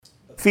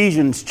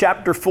Ephesians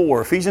chapter 4.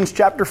 Ephesians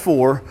chapter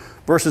 4,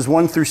 verses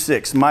 1 through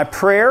 6. My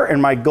prayer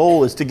and my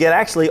goal is to get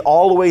actually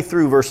all the way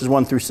through verses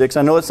 1 through 6.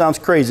 I know it sounds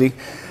crazy,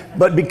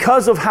 but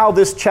because of how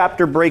this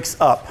chapter breaks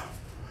up,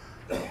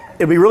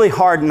 it'd be really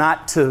hard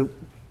not to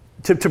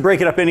break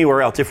it up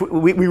anywhere else. If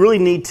we really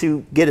need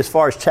to get as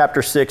far as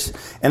chapter 6.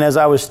 And as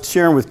I was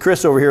sharing with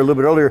Chris over here a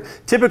little bit earlier,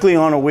 typically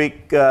on a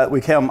week,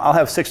 I'll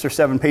have 6 or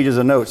 7 pages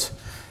of notes.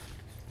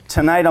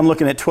 Tonight I'm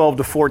looking at 12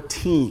 to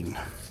 14.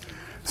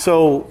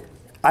 So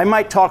I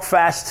might talk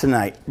fast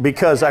tonight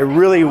because I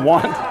really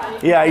want...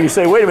 Yeah, you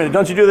say, wait a minute,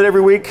 don't you do that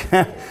every week?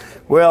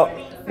 Well,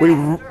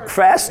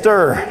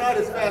 faster. You're not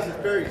as fast as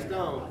Barry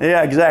Stone.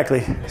 Yeah,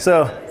 exactly.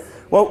 So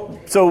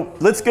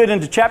let's get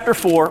into chapter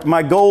 4.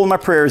 My goal and my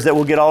prayer is that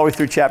we'll get all the way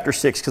through chapter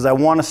 6 because I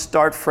want to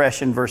start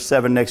fresh in verse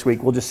 7 next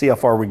week. We'll just see how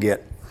far we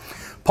get.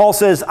 Paul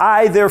says,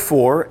 I,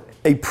 therefore,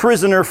 a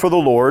prisoner for the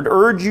Lord,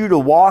 urge you to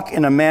walk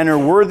in a manner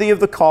worthy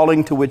of the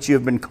calling to which you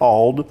have been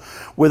called,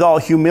 with all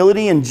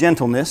humility and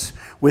gentleness,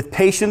 with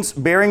patience,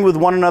 bearing with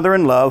one another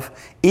in love,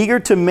 eager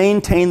to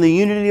maintain the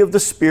unity of the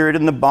Spirit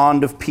in the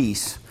bond of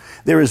peace.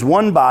 There is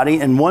one body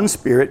and one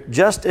Spirit,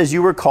 just as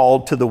you were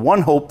called to the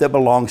one hope that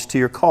belongs to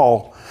your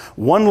call.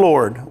 One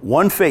Lord,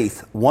 one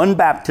faith, one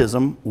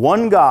baptism,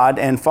 one God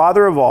and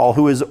Father of all,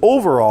 who is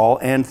over all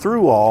and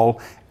through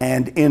all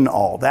and in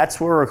all. That's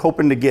where we're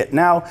hoping to get.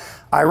 Now,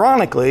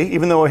 ironically,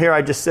 even though here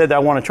I just said I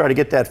want to try to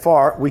get that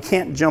far, we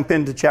can't jump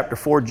into chapter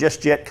 4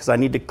 just yet because I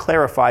need to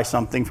clarify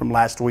something from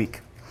last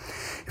week.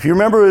 If you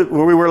remember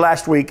where we were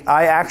last week,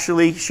 I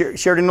actually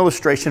shared an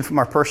illustration from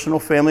our personal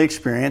family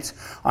experience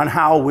on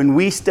how when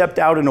we stepped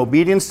out in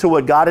obedience to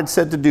what God had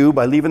said to do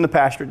by leaving the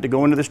pastorate to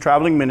go into this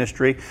traveling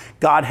ministry,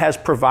 God has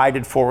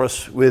provided for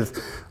us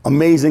with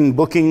amazing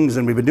bookings,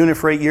 and we've been doing it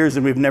for 8 years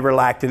and we've never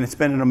lacked, and it's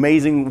been an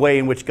amazing way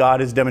in which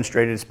God has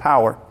demonstrated His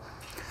power.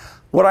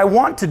 What I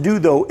want to do,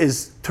 though,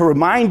 is to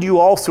remind you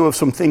also of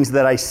some things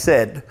that I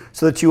said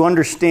so that you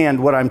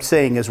understand what I'm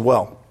saying as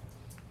well.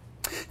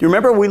 Do you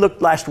remember we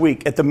looked last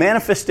week at the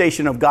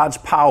manifestation of God's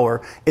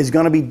power is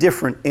going to be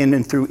different in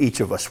and through each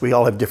of us. We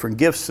all have different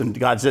gifts and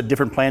God's got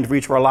different plans for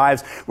each of our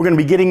lives. We're going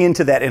to be getting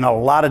into that in a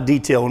lot of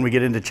detail when we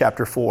get into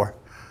chapter 4.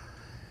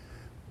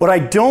 What I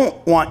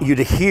don't want you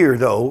to hear,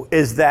 though,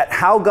 is that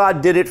how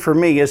God did it for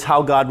me is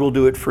how God will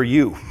do it for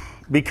you.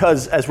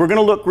 Because as we're going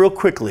to look real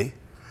quickly,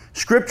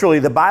 scripturally,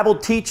 the Bible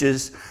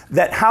teaches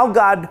that how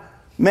God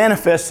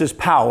manifests His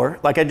power,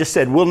 like I just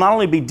said, will not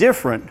only be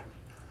different,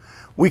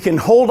 we can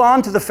hold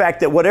on to the fact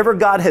that whatever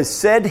God has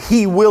said,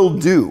 He will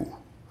do.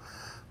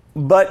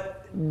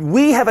 But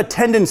we have a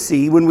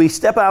tendency, when we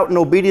step out in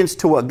obedience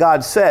to what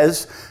God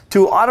says,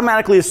 to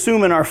automatically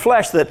assume in our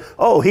flesh that,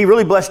 oh, He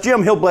really blessed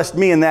Jim, He'll bless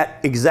me in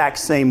that exact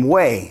same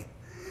way.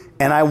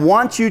 And I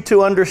want you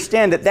to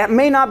understand that that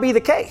may not be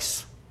the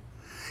case.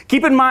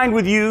 Keep in mind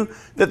with you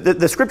that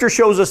the scripture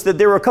shows us that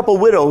there were a couple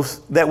widows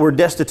that were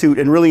destitute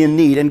and really in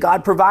need, and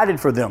God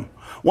provided for them.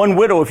 One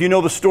widow, if you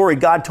know the story,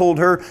 God told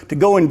her to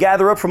go and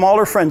gather up from all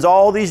her friends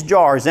all these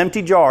jars,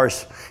 empty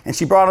jars. And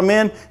she brought them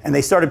in, and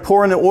they started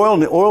pouring the oil,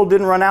 and the oil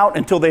didn't run out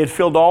until they had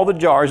filled all the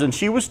jars. And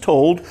she was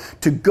told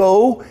to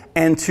go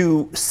and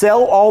to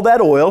sell all that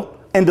oil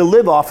and to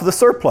live off of the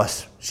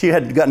surplus. She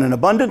had gotten an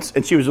abundance,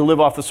 and she was to live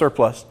off the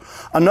surplus.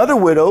 Another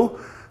widow,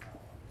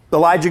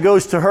 Elijah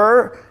goes to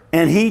her,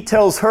 and he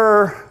tells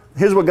her,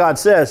 here's what God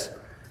says.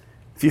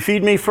 If you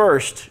feed me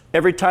first,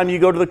 every time you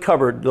go to the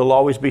cupboard, there'll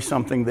always be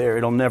something there.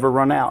 It'll never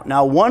run out.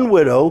 Now, one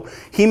widow,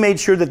 he made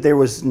sure that there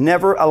was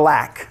never a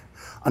lack.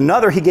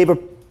 Another, he gave a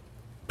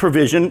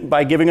provision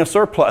by giving a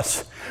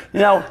surplus.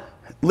 Now,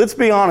 let's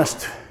be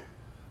honest.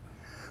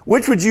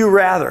 Which would you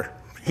rather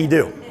he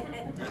do?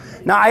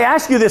 Now, I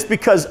ask you this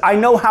because I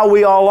know how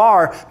we all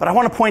are, but I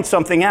want to point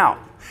something out.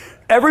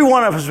 Every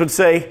one of us would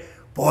say,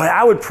 boy,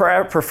 I would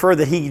prefer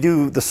that he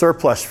do the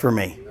surplus for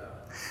me.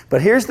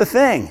 But here's the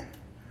thing.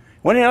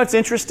 Well, you know, it's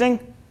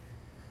interesting.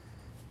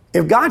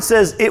 If God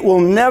says it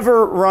will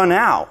never run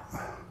out,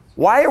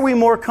 why are we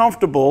more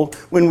comfortable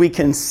when we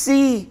can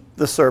see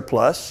the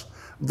surplus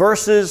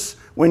versus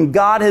when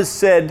God has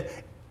said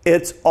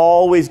it's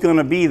always going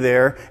to be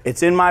there,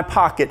 it's in my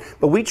pocket,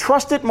 but we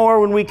trust it more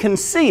when we can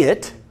see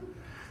it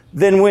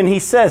than when He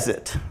says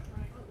it.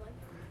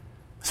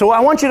 So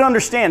I want you to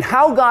understand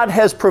how God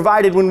has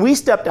provided when we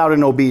stepped out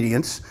in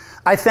obedience.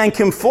 I thank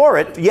Him for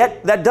it,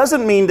 yet that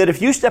doesn't mean that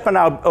if you step in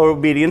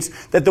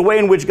obedience, that the way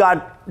in which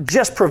God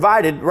just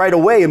provided right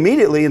away,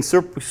 immediately in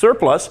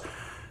surplus,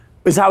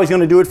 is how He's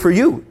going to do it for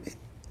you.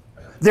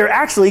 There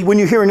actually, when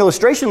you hear an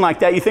illustration like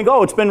that, you think,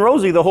 oh, it's been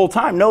rosy the whole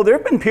time. No, there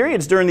have been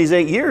periods during these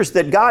 8 years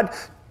that God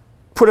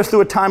put us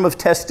through a time of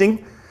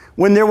testing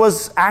when there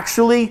was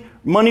actually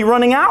money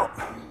running out.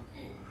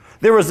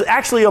 There was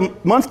actually a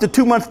month to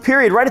 2 month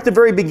period right at the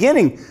very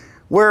beginning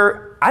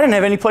where I didn't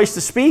have any place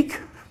to speak.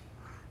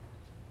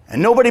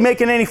 And nobody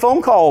making any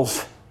phone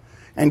calls.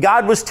 And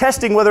God was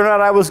testing whether or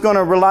not I was going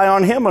to rely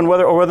on Him and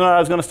whether or not I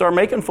was going to start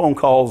making phone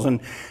calls.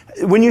 And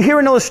when you hear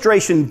an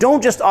illustration,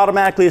 don't just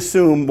automatically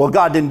assume, well,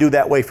 God didn't do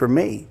that way for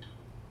me.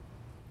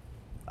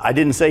 I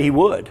didn't say He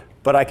would,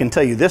 but I can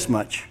tell you this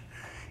much.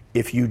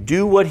 If you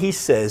do what he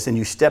says and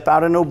you step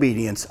out in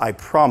obedience, I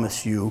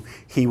promise you,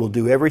 he will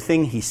do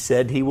everything he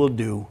said he will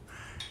do.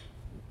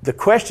 The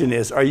question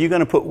is, are you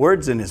going to put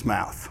words in his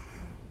mouth?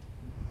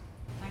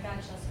 My God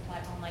shall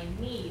supply all my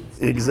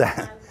needs.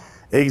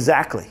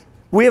 Exactly.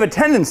 We have a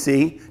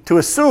tendency to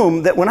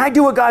assume that when I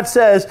do what God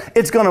says,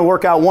 it's going to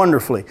work out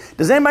wonderfully.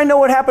 Does anybody know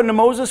what happened to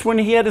Moses when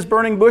he had his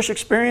burning bush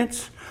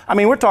experience? I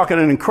mean, we're talking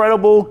an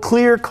incredible,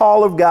 clear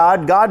call of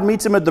God. God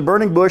meets him at the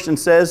burning bush and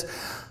says,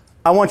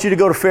 I want you to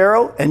go to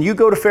Pharaoh, and you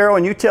go to Pharaoh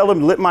and you tell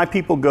him, let my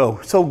people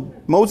go. So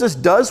Moses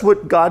does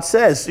what God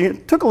says.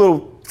 It took a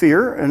little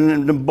fear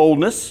and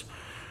boldness.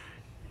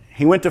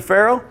 He went to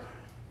Pharaoh.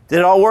 Did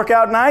it all work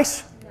out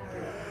nice?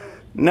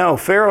 No,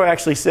 Pharaoh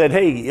actually said,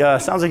 hey,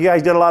 sounds like you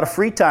guys got a lot of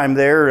free time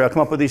there.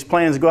 Come up with these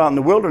plans to go out in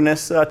the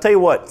wilderness. Tell you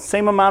what,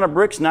 same amount of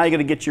bricks, now you got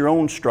to get your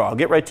own straw.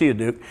 Get right to you,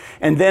 Duke.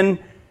 And then,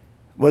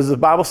 what does the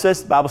Bible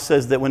says? The Bible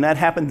says that when that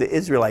happened, the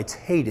Israelites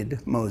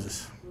hated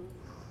Moses.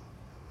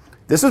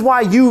 This is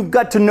why you've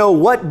got to know,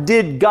 what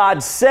did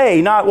God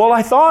say? Not, well,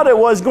 I thought it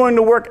was going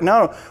to work.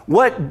 No,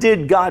 what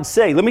did God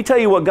say? Let me tell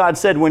you what God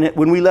said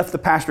when we left the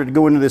pastor to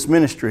go into this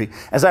ministry.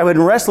 As I've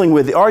been wrestling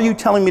with, are you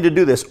telling me to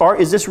do this? Or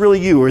is this really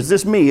you? Or is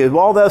this me?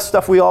 All that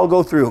stuff we all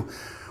go through.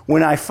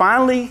 When I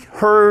finally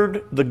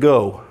heard the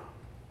go,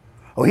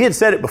 he had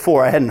said it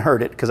before. I hadn't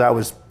heard it because I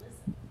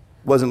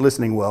wasn't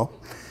listening well.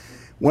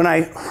 When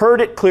I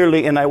heard it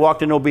clearly and I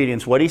walked in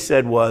obedience, what he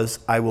said was,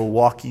 I will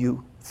walk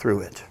you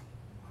through it.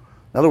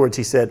 In other words,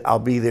 he said, I'll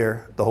be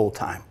there the whole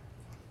time.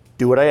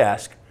 Do what I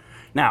ask.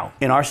 Now,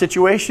 in our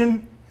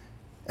situation,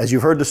 as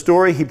you've heard the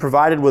story, he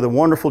provided with a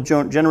wonderful,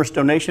 generous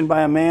donation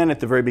by a man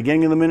at the very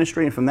beginning of the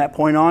ministry. And from that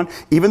point on,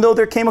 even though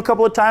there came a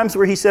couple of times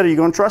where he said, are you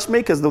going to trust me?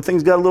 Because the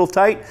things got a little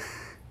tight.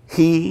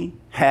 He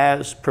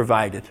has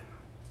provided.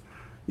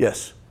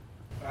 Yes?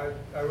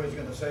 I was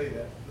going to say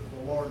that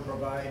the Lord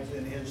provides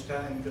in his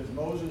time, because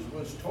Moses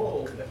was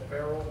told that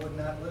Pharaoh would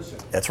not listen.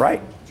 That's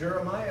right.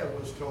 Jeremiah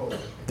was told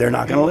they're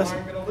not going to listen.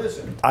 Aren't going to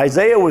listen.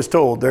 Isaiah was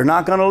told they're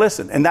not going to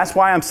listen. And that's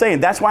why I'm saying,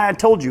 that's why I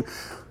told you,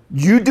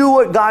 you do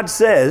what God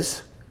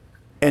says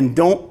and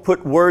don't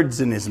put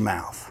words in his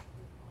mouth.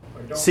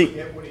 Or don't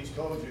forget what he's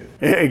told you.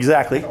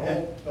 Exactly. The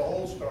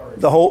whole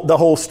story. The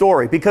whole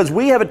story. Because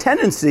we have a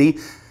tendency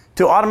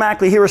to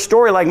automatically hear a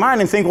story like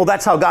mine and think, well,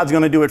 that's how God's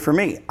going to do it for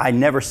me. I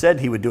never said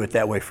he would do it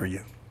that way for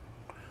you.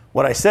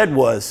 What I said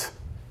was,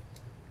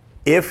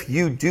 if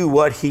you do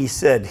what he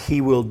said, he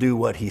will do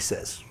what he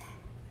says.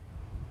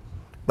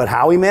 But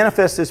how he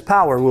manifests his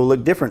power will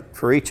look different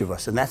for each of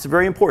us. And that's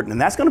very important. And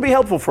that's going to be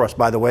helpful for us,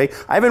 by the way.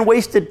 I haven't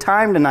wasted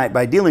time tonight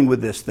by dealing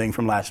with this thing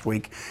from last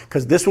week,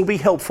 because this will be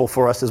helpful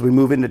for us as we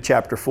move into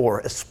chapter 4,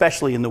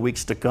 especially in the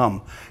weeks to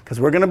come. Because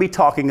we're going to be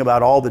talking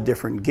about all the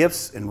different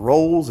gifts and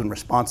roles and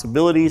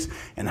responsibilities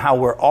and how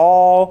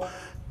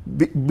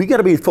we got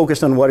to be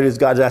focused on what it is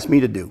God's asked me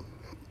to do.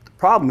 The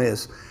problem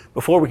is,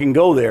 before we can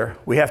go there,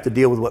 we have to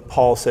deal with what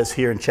Paul says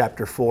here in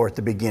chapter 4 at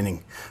the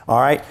beginning. All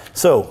right?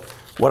 So,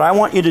 what I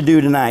want you to do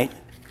tonight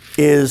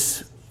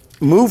is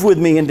move with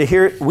me into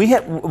here.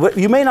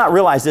 You may not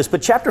realize this,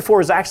 but chapter 4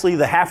 is actually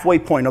the halfway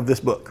point of this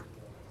book.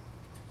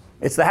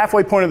 It's the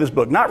halfway point of this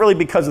book, not really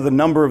because of the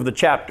number of the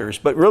chapters,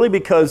 but really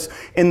because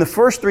in the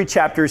first 3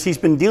 chapters, he's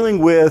been dealing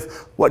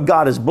with what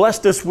God has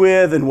blessed us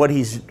with and what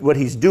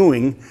he's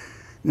doing.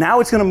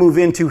 Now it's going to move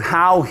into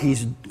how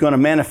he's going to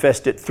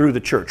manifest it through the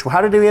church. Well,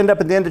 how did he end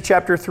up at the end of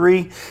chapter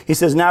 3? He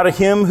says, now to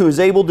him who is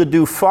able to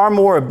do far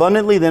more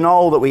abundantly than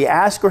all that we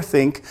ask or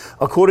think,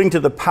 according to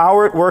the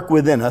power at work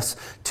within us,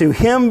 to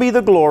him be the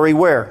glory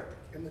where?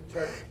 In the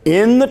church.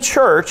 In the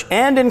church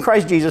and in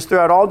Christ Jesus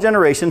throughout all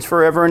generations,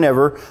 forever and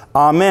ever.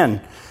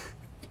 Amen.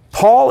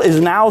 Paul is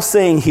now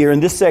saying here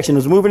in this section,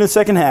 as we move into the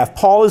second half,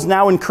 Paul is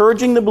now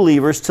encouraging the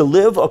believers to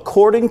live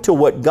according to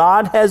what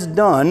God has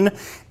done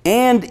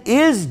and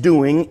is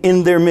doing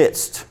in their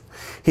midst.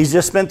 He's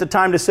just spent the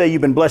time to say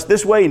you've been blessed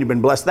this way and you've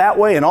been blessed that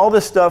way and all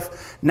this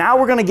stuff. Now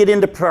we're going to get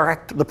into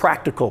the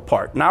practical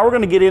part. Now we're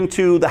going to get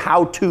into the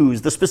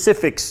how-tos, the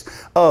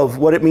specifics of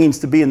what it means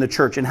to be in the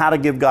church and how to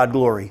give God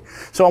glory.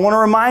 So I want to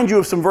remind you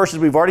of some verses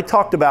we've already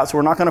talked about, so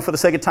we're not going to, for the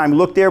sake of time,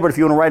 look there, but if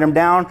you want to write them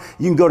down,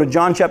 you can go to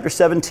John chapter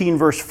 17,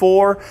 verse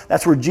 4.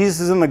 That's where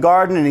Jesus is in the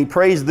garden and he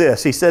prays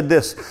this. He said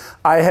this,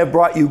 I have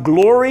brought you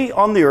glory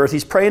on the earth.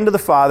 He's praying to the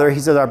Father. He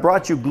says, I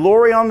brought you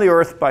glory on the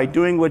earth by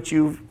doing what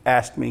you've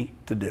asked me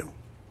to do.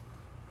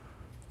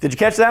 Did you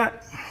catch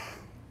that?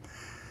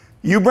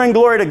 You bring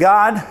glory to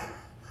God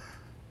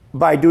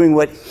by doing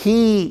what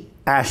he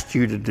asked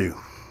you to do.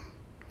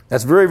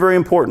 That's very, very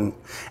important.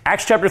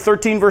 Acts chapter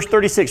 13, verse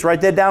 36.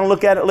 Write that down and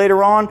look at it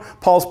later on.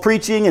 Paul's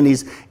preaching and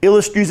he's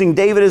using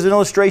David as an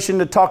illustration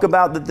to talk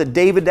about that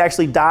David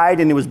actually died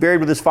and he was buried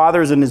with his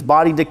fathers and his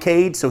body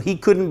decayed. So he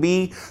couldn't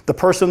be the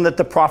person that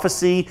the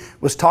prophecy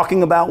was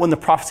talking about when the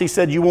prophecy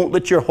said, you won't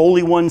let your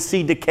Holy One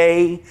see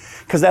decay.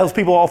 Because those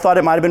people all thought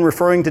it might have been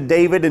referring to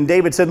David. And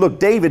David said, look,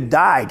 David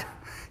died.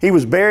 He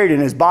was buried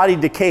and his body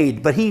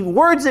decayed. But he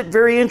words it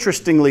very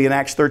interestingly in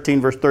Acts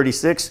 13, verse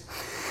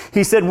 36.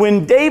 He said,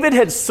 when David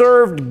had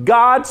served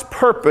God's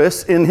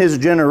purpose in his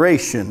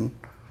generation,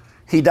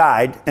 he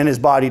died and his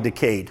body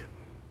decayed.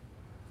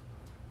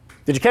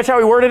 Did you catch how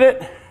he worded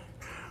it?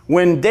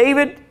 When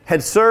David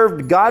had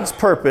served God's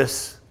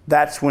purpose,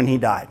 that's when he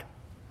died.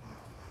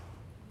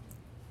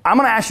 I'm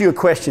going to ask you a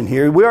question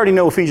here. We already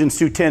know Ephesians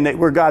 2:10 that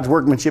we're God's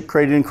workmanship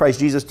created in Christ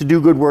Jesus to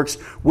do good works,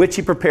 which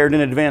he prepared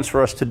in advance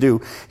for us to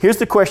do. Here's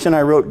the question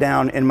I wrote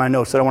down in my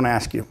notes that I want to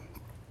ask you.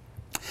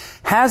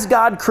 Has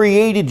God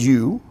created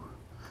you,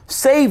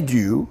 saved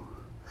you,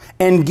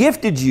 and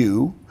gifted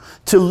you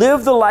to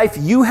live the life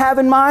you have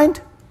in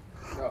mind,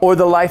 or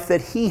the life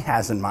that he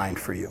has in mind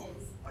for you?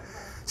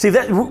 See,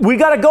 we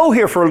got to go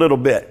here for a little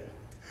bit.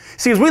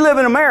 See, as we live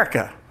in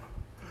America,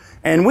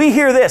 and we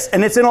hear this,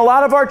 and it's in a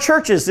lot of our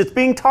churches, it's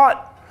being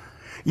taught.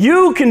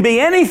 You can be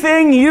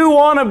anything you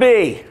want to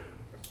be.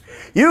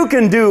 You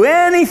can do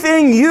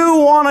anything you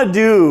want to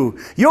do.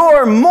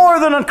 You're more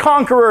than a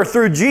conqueror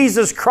through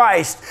Jesus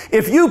Christ.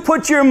 If you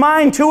put your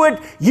mind to it,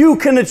 you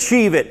can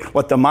achieve it.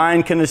 What the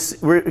mind can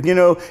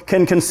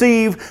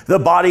conceive, the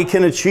body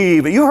can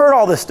achieve. You heard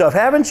all this stuff,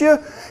 haven't you?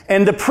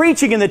 And the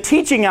preaching and the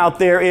teaching out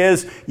there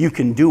is, you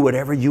can do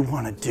whatever you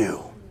want to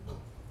do.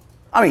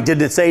 I mean,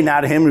 didn't it say now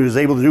to him who was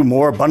able to do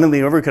more abundantly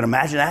than ever could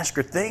imagine, ask,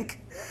 or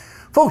think?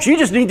 Folks, you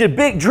just need to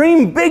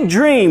dream big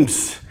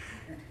dreams,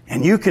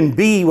 and you can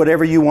be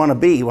whatever you want to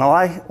be. Well,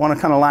 I want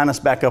to kind of line us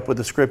back up with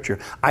the scripture.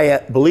 I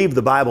believe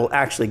the Bible,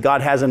 actually,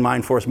 God has in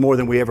mind for us more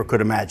than we ever could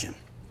imagine.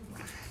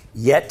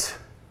 Yet,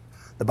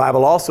 the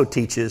Bible also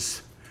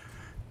teaches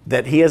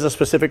that he has a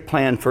specific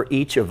plan for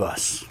each of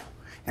us.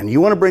 And you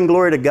want to bring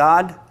glory to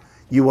God?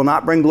 You will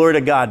not bring glory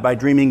to God by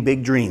dreaming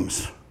big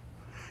dreams.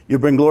 You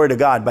bring glory to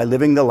God by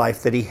living the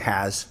life that he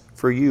has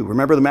for you.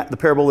 Remember the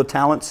parable of the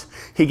talents?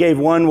 He gave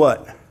one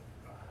what?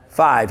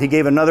 5. He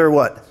gave another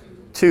what?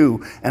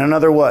 2. And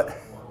another what?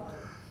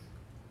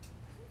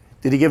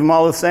 Did he give them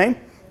all the same?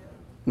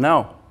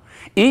 No.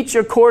 Each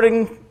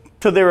according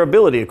to their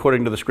ability,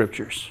 according to the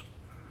scriptures.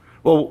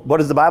 Well, what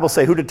does the Bible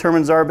say? Who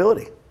determines our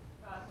ability?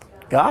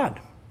 God.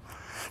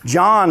 In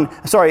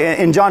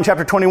John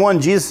chapter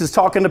 21, Jesus is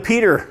talking to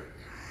Peter.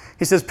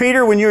 He says,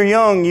 Peter, when you were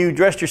young, you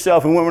dressed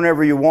yourself and went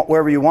wherever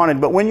you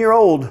wanted. But when you're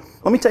old,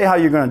 let me tell you how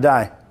you're going to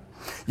die.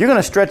 You're going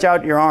to stretch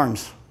out your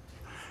arms.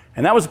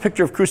 And that was a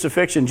picture of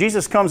crucifixion.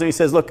 Jesus comes and he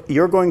says, look,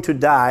 you're going to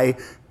die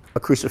a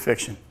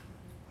crucifixion.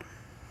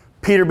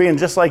 Peter, being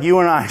just like you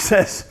and I,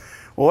 says,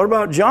 well, what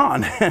about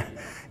John?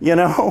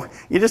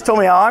 You just told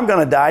me how I'm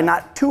going to die.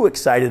 Not too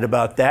excited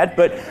about that,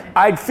 but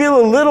I'd feel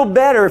a little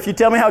better if you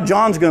tell me how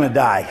John's going to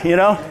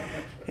die,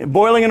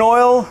 Boiling in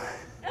oil,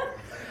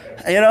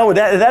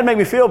 that'd make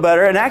me feel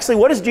better. And actually,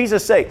 what does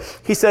Jesus say?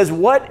 He says,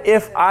 what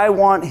if I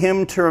want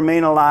him to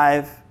remain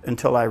alive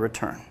until I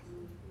return?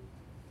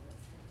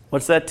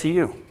 What's that to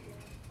you?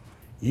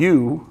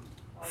 You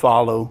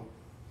follow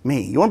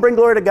me. You want to bring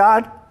glory to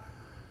God?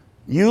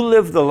 You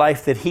live the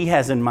life that he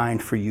has in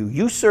mind for you.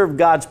 You serve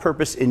God's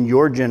purpose in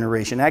your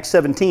generation. Acts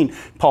 17,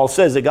 Paul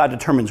says that God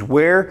determines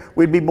where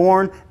we'd be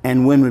born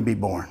and when we'd be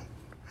born.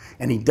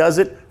 And he does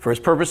it for his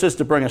purposes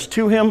to bring us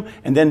to him,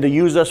 and then to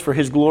use us for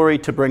his glory,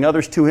 to bring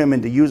others to him,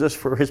 and to use us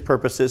for his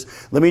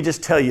purposes. Let me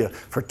just tell you,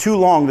 for too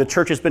long, the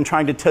church has been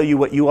trying to tell you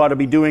what you ought to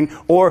be doing,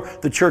 or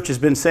the church has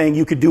been saying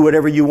you could do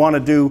whatever you want to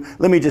do.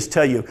 Let me just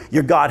tell you,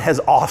 your God has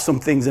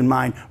awesome things in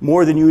mind,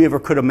 more than you ever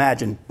could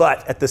imagine.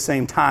 But at the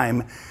same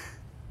time,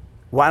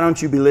 why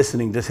don't you be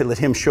listening to let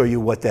him show you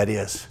what that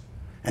is?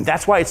 And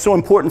that's why it's so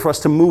important for us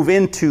to move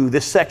into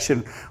this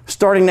section.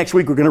 Starting next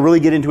week, we're going to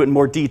really get into it in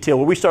more detail,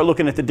 where we start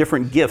looking at the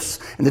different gifts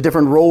and the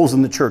different roles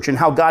in the church and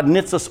how God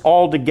knits us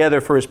all together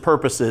for his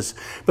purposes.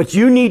 But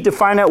you need to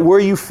find out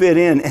where you fit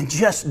in and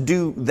just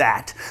do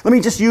that. Let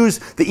me just use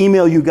the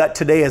email you got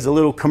today as a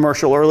little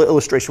commercial or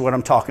illustration of what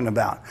I'm talking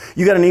about.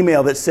 You got an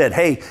email that said,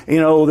 hey,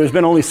 there's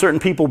been only certain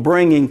people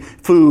bringing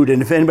food,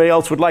 and if anybody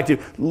else would like to.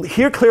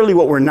 Hear clearly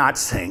what we're not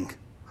saying.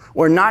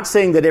 We're not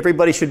saying that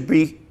everybody should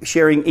be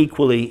sharing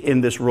equally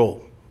in this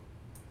role.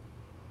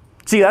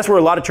 See, that's where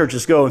a lot of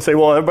churches go and say,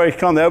 well,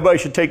 everybody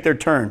should take their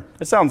turn.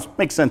 That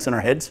makes sense in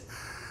our heads.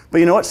 But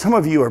you know what? Some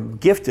of you are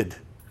gifted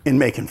in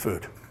making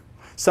food.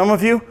 Some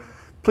of you,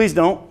 please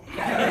don't.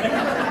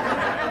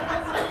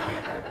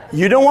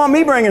 You don't want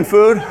me bringing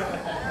food.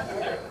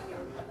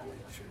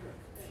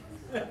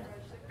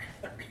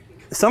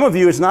 Some of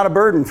you, it's not a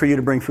burden for you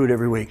to bring food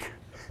every week.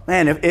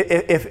 Man,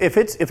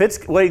 if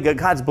it's way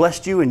God's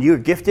blessed you and you're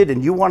gifted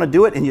and you want to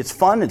do it and it's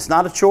fun, it's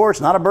not a chore, it's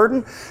not a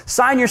burden,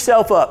 sign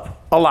yourself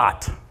up a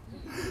lot.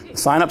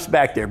 Sign-up's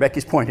back there.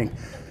 Becky's pointing.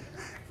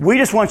 We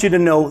just want you to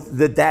know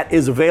that that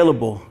is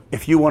available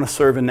if you want to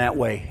serve in that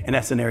way, and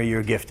that's an area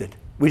you're gifted.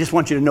 We just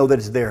want you to know that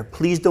it's there.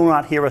 Please do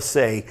not hear us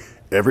say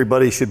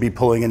everybody should be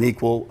pulling an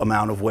equal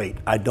amount of weight.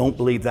 I don't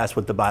believe that's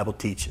what the Bible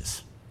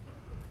teaches.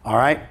 All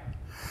right?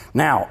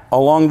 Now,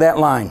 along that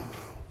line,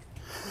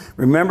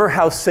 remember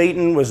how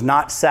Satan was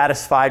not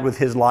satisfied with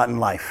his lot in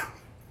life.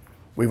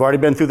 We've already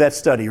been through that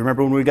study.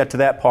 Remember when we got to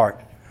that part?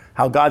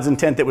 How God's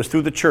intent that was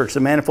through the church, the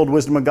manifold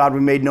wisdom of God we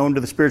made known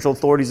to the spiritual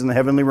authorities in the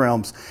heavenly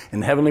realms,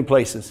 in the heavenly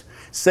places.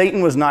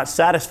 Satan was not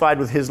satisfied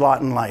with his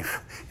lot in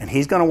life. And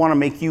he's going to want to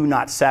make you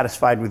not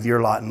satisfied with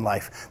your lot in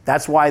life.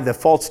 That's why the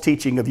false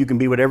teaching of you can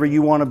be whatever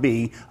you want to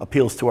be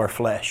appeals to our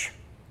flesh.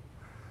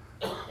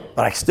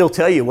 But I still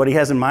tell you, what he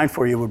has in mind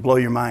for you would blow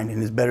your mind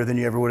and is better than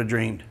you ever would have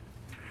dreamed.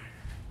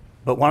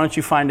 But why don't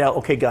you find out,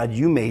 okay, God,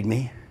 you made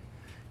me.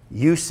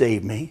 You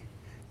saved me.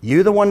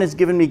 You're the one that's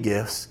given me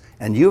gifts.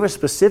 And you have a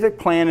specific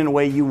plan and a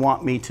way you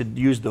want me to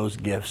use those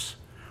gifts.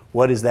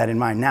 What is that in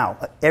mind? Now,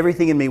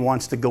 everything in me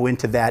wants to go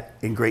into that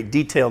in great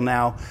detail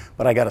now,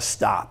 but I got to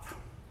stop.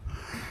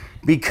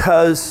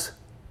 Because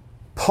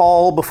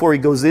Paul, before he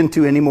goes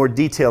into any more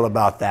detail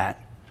about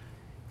that,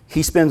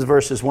 he spends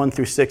verses 1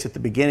 through 6 at the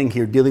beginning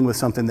here dealing with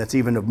something that's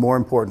even of more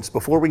importance.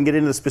 Before we can get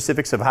into the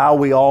specifics of how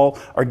we all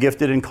are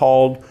gifted and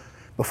called,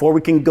 before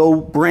we can go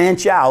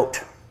branch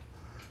out,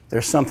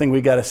 there's something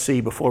we got to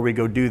see before we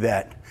go do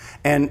that.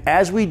 And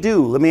as we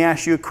do, let me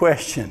ask you a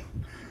question.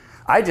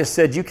 I just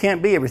said you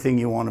can't be everything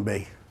you want to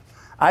be.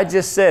 I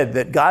just said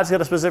that God's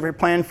got a specific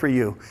plan for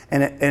you,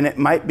 and it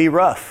might be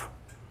rough.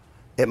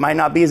 It might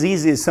not be as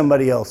easy as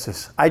somebody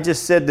else's. I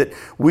just said that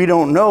we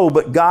don't know,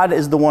 but God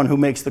is the one who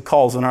makes the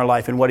calls in our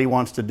life and what he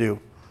wants to do.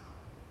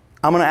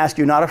 I'm going to ask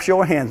you not a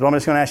show of hands, but I'm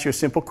just going to ask you a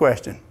simple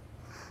question.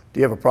 Do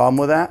you have a problem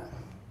with that?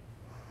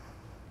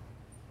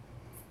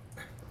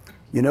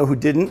 You know who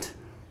didn't?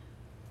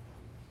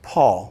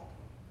 Paul.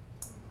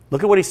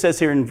 Look at what he says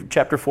here in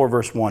chapter 4,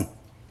 verse 1.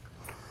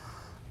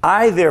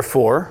 I,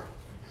 therefore,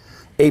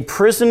 a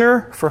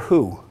prisoner for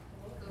who?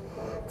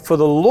 For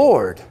the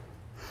Lord,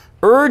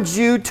 urge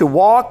you to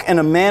walk in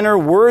a manner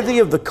worthy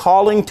of the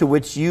calling to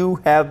which you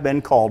have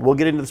been called. We'll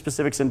get into the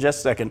specifics in just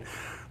a second.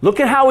 Look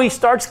at how he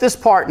starts this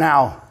part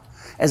now.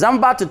 As I'm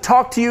about to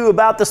talk to you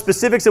about the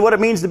specifics of what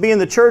it means to be in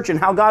the church and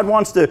how God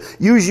wants to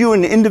use you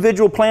in the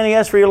individual plan he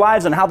has for your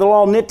lives and how they'll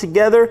all knit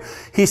together,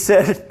 he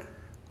said,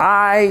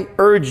 I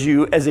urge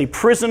you as a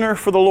prisoner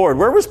for the Lord.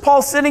 Where was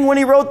Paul sitting when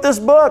he wrote this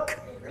book?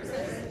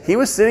 He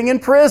was sitting in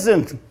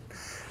prison.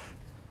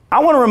 I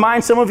want to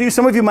remind some of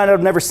you might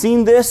have never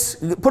seen this.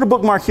 Put a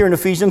bookmark here in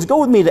Ephesians. Go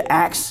with me to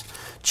Acts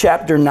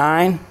chapter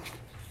 9.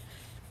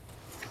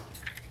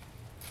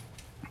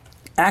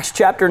 Acts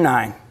chapter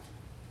 9.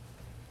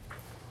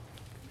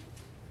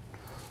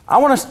 I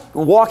want to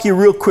walk you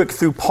real quick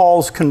through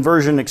Paul's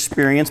conversion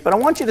experience, but I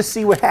want you to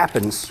see what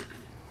happens.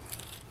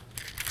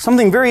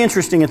 Something very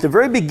interesting at the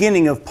very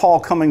beginning of Paul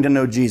coming to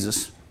know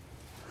Jesus.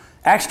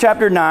 Acts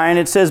chapter 9,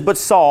 it says, but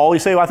Saul, you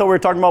say, well, I thought we were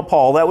talking about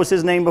Paul. That was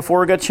his name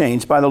before it got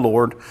changed by the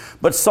Lord.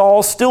 But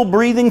Saul, still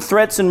breathing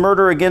threats and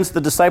murder against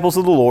the disciples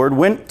of the Lord,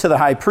 went to the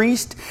high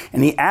priest,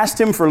 and he asked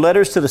him for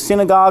letters to the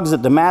synagogues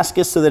at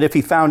Damascus, so that if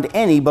he found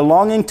any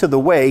belonging to the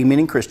way,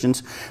 meaning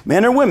Christians,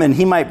 men or women,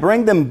 he might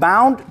bring them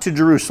bound to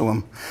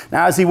Jerusalem.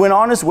 Now as he went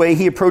on his way,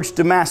 he approached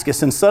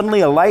Damascus, and suddenly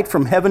a light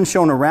from heaven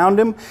shone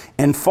around him,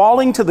 and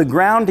falling to the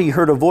ground, he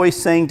heard a voice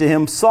saying to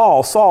him,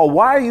 Saul, Saul,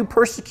 why are you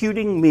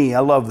persecuting me?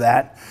 I love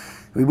that.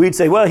 We'd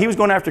say, well, he was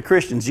going after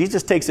Christians.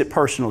 Jesus takes it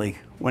personally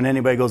when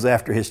anybody goes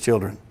after his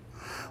children.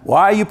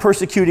 Why are you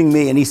persecuting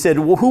me? And he said,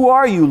 well, who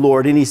are you,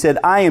 Lord? And he said,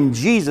 I am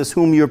Jesus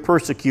whom you're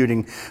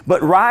persecuting.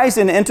 But rise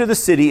and enter the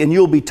city, and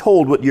you'll be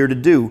told what you're to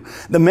do.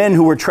 The men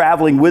who were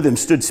traveling with him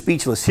stood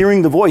speechless,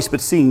 hearing the voice, but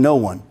seeing no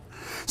one.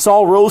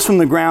 Saul rose from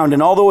the ground,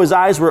 and although his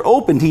eyes were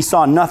opened, he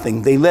saw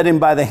nothing. They led him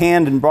by the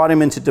hand and brought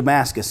him into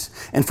Damascus.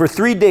 And for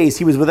 3 days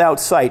he was without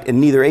sight, and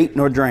neither ate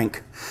nor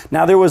drank.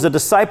 Now there was a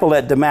disciple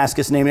at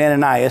Damascus named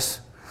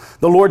Ananias.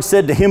 The Lord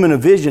said to him in a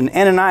vision,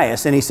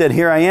 Ananias, and he said,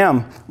 here I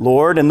am,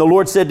 Lord. And the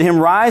Lord said to him,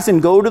 rise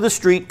and go to the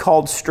street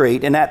called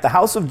Straight, and at the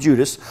house of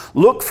Judas,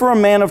 look for a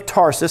man of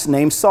Tarsus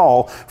named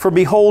Saul, for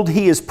behold,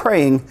 he is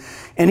praying.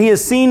 And he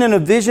has seen in a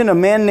vision a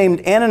man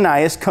named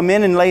Ananias come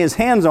in and lay his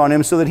hands on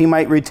him so that he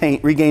might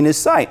regain his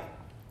sight.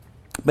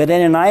 But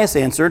Ananias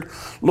answered,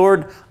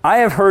 Lord, I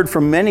have heard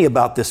from many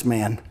about this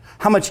man,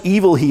 how much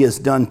evil he has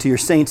done to your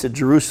saints at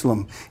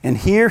Jerusalem. And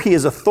here he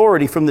has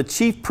authority from the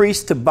chief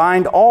priest to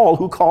bind all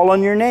who call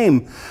on your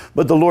name.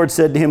 But the Lord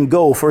said to him,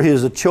 go, for he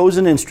is a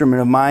chosen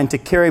instrument of mine to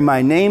carry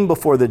my name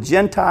before the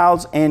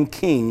Gentiles and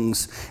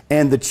kings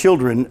and the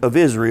children of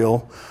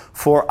Israel.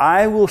 For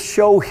I will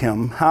show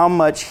him how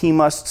much he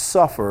must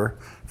suffer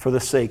for the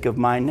sake of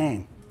my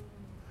name.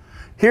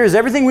 Here's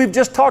everything we've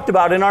just talked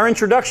about in our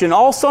introduction,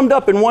 all summed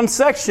up in one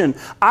section.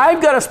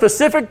 I've got a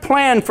specific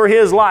plan for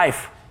his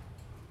life.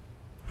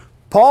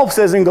 Paul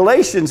says in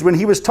Galatians, when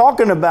he was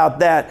talking about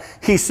that,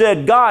 he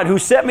said, God, who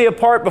set me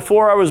apart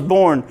before I was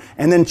born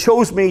and then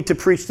chose me to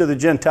preach to the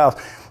Gentiles.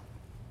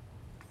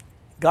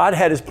 God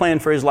had his plan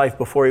for his life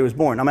before he was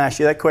born. I'm going to ask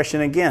you that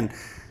question again.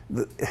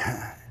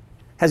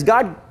 Has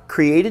God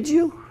created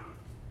you?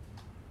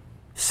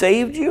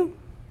 Saved you?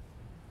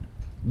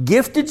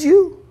 Gifted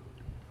you?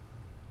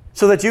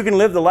 So that you can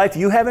live the life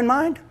you have in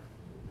mind?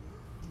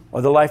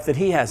 Or the life that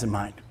he has in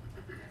mind?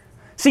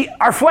 See,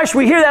 our flesh,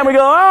 we hear that and we go,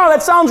 oh,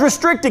 that sounds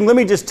restricting. Let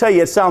me just tell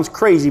you, it sounds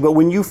crazy. But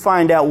when you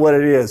find out what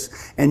it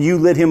is and you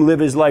let him live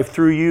his life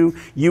through you,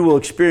 you will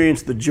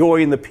experience the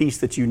joy and the peace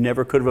that you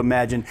never could have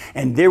imagined.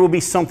 And there will be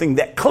something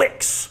that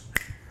clicks.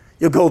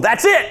 You'll go,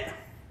 that's it.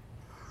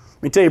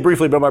 Let me tell you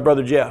briefly about my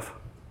brother Jeff.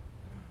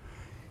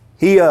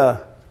 He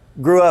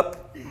grew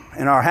up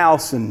in our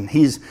house and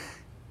he's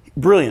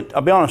brilliant.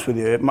 I'll be honest with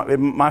you.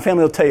 My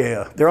family will tell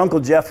you, their Uncle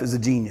Jeff is a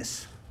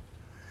genius.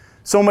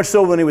 So much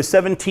so when he was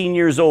 17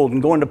 years old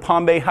and going to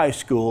Palm Bay High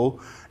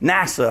School,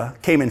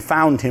 NASA came and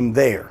found him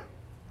there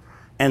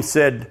and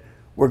said,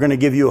 we're going to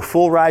give you a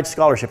full ride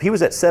scholarship. He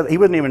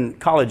wasn't even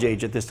college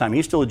age at this time.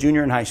 He's still a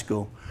junior in high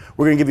school.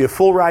 We're going to give you a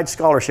full ride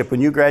scholarship when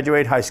you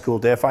graduate high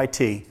school to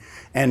FIT.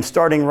 And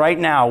starting right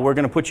now, we're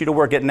going to put you to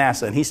work at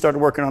NASA. And he started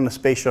working on the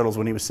space shuttles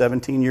when he was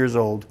 17 years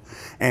old.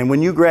 And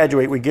when you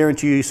graduate, we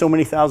guarantee you so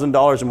many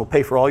 $1,000s and we'll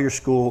pay for all your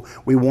school.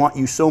 We want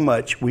you so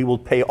much, we will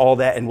pay all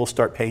that and we'll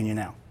start paying you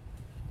now.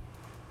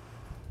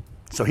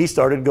 So he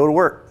started to go to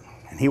work,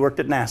 and he worked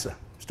at NASA,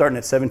 starting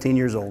at 17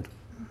 years old.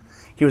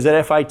 He was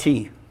at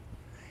FIT.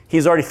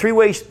 He's already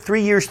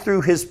 3 years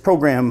through his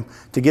program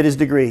to get his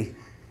degree,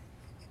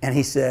 and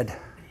he said,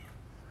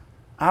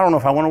 I don't know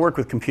if I want to work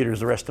with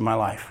computers the rest of my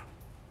life.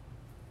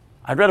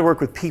 I'd rather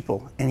work with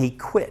people, and he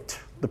quit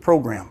the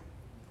program.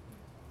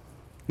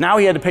 Now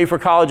he had to pay for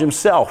college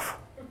himself.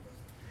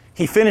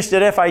 He finished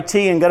at FIT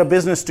and got a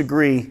business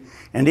degree,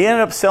 and he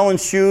ended up selling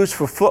shoes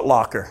for Foot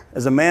Locker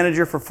as a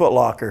manager for Foot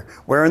Locker,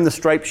 wearing the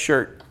striped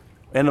shirt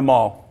in the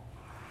mall.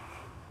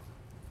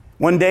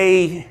 One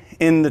day,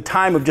 in the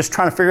time of just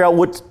trying to figure out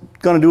what's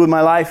going to do with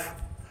my life,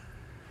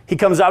 he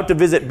comes out to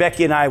visit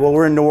Becky and I. Well,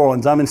 we're in New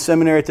Orleans. I'm in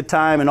seminary at the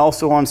time and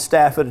also on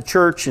staff at a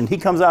church, and he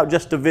comes out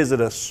just to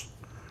visit us.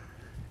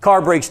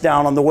 Car breaks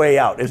down on the way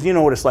out. As you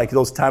know what it's like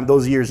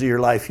those years of your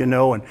life, you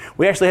know, and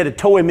we actually had to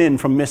tow him in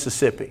from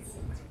Mississippi.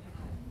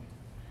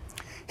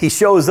 He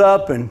shows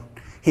up and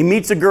he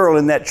meets a girl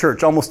in that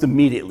church almost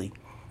immediately.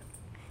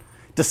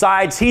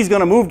 Decides he's going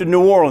to move to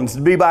New Orleans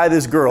to be by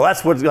this girl.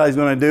 That's what the guy's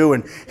going to do.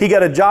 And he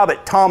got a job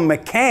at Tom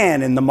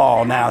McCann in the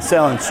mall now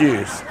selling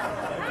shoes.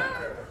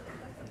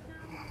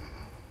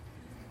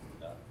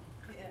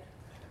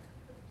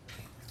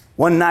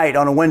 One night,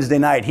 on a Wednesday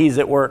night, he's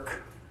at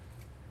work.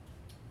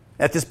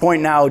 At this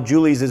point now,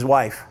 Julie's his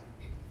wife.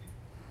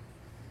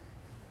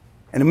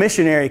 And a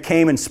missionary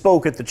came and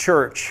spoke at the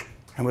church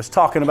and was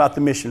talking about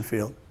the mission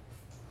field.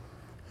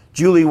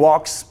 Julie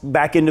walks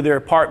back into their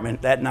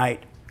apartment that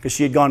night because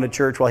she had gone to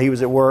church while he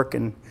was at work.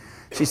 And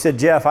she said,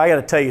 Jeff, I got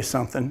to tell you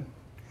something.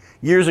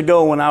 Years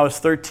ago when I was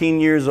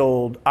 13 years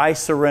old, I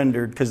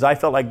surrendered because I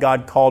felt like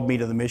God called me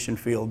to the mission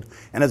field.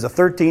 And as a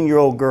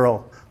 13-year-old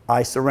girl,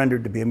 I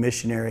surrendered to be a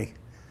missionary.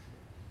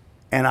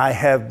 And I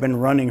have been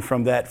running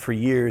from that for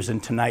years.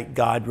 And tonight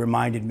God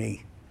reminded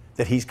me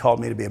that he's called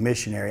me to be a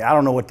missionary. I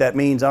don't know what that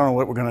means. I don't know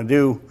what we're going to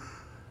do,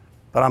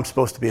 but I'm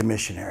supposed to be a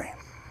missionary.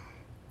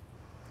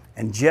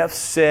 And Jeff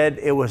said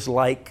it was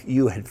like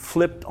you had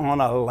flipped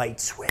on a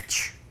light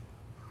switch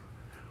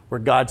where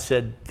God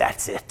said,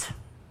 that's it.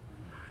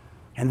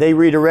 And they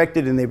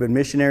redirected and they've been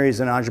missionaries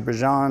in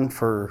Uzbekistan.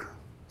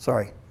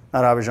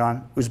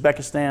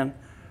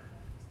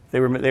 They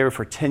were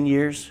for 10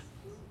 years.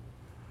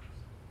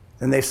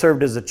 Then they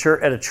served as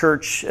at a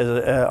church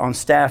on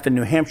staff in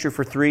New Hampshire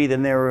for 3.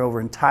 Then they were over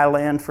in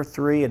Thailand for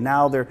 3. And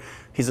now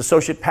he's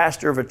associate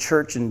pastor of a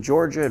church in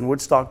Georgia, in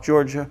Woodstock,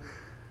 Georgia.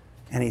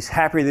 And he's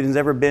happier than he's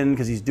ever been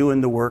because he's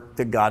doing the work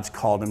that God's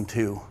called him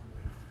to.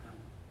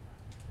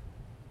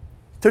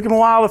 Took him a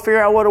while to figure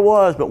out what it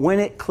was, but when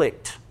it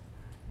clicked,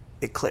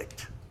 it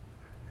clicked.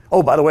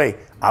 Oh, by the way,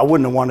 I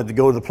wouldn't have wanted to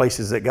go to the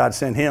places that God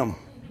sent him.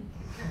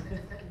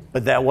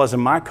 But that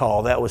wasn't my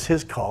call. That was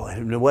his call.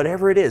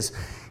 Whatever it is.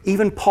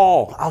 Even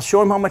Paul, I'll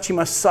show him how much he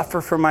must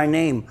suffer for my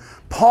name.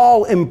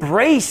 Paul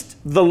embraced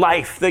the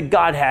life that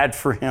God had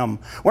for him.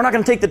 We're not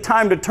going to take the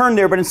time to turn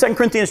there, but in 2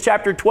 Corinthians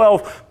chapter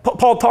 12,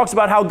 Paul talks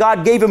about how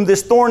God gave him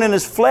this thorn in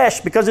his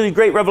flesh because of the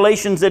great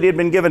revelations that he had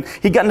been given.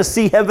 He'd gotten to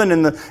see heaven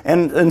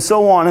and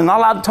so on. And not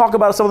allowed to talk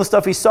about some of the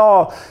stuff he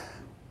saw.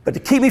 But to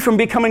keep me from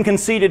becoming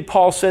conceited,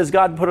 Paul says,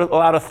 God put a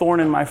lot of thorn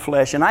in my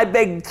flesh. And I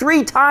begged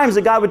 3 times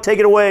that God would take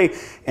it away.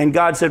 And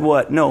God said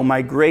what? No,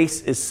 my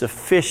grace is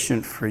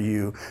sufficient for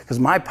you because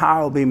my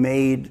power will be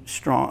made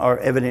strong or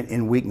evident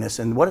in weakness.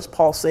 And what does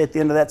Paul say at the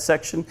end of that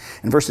section?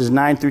 In verses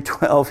 9 through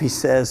 12, he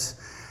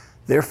says,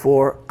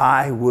 therefore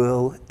I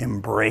will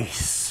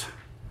embrace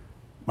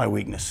my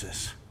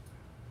weaknesses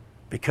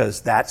because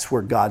that's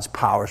where God's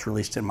power is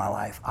released in my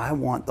life. I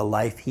want the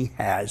life he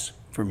has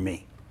for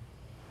me.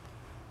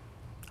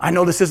 I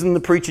know this isn't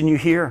the preaching you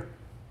hear.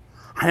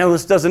 I know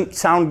this doesn't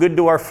sound good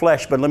to our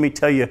flesh, but let me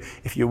tell you,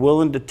 if you're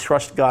willing to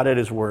trust God at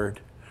his word,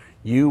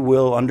 you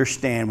will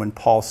understand when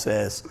Paul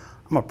says,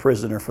 I'm a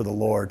prisoner for the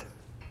Lord.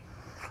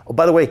 Oh,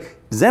 by the way,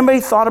 has anybody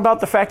thought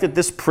about the fact that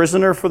this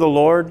prisoner for the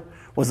Lord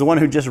was the one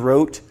who just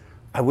wrote,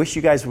 I wish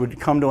you guys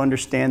would come to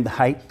understand the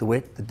height, the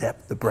width, the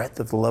depth, the breadth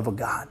of the love of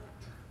God.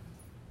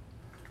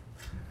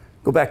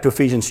 Go back to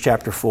Ephesians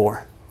chapter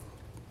 4.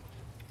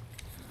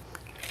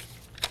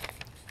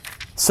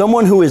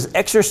 Someone who is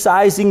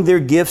exercising their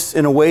gifts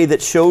in a way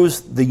that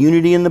shows the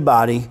unity in the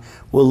body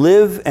will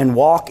live and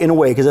walk in a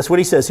way, because that's what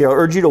he says here. I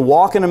urge you to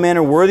walk in a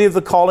manner worthy of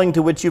the calling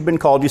to which you've been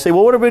called. You say,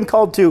 well, what have we been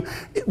called to?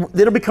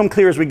 It'll become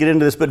clear as we get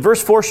into this. But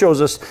verse 4 shows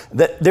us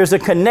that there's a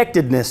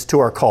connectedness to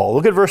our call.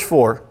 Look at verse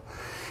 4.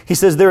 He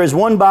says, there is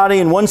one body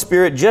and one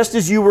spirit, just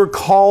as you were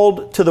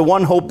called to the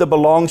one hope that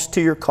belongs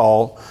to your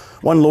call.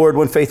 One Lord,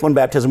 one faith, one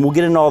baptism. We'll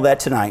get into all that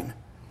tonight.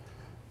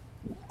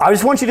 I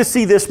just want you to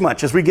see this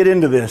much as we get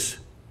into this.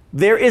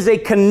 There is a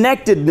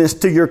connectedness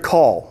to your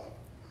call.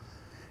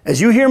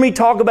 As you hear me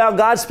talk about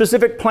God's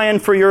specific plan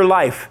for your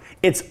life,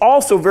 it's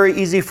also very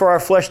easy for our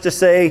flesh to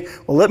say,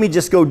 well, let me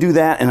just go do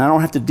that and I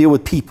don't have to deal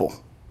with people.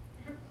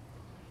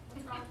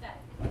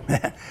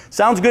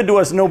 Sounds good to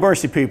us, no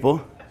mercy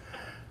people.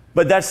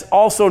 But that's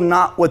also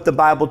not what the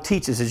Bible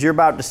teaches, as you're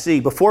about to see.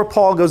 Before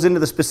Paul goes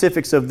into the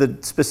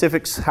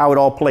specifics, how it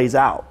all plays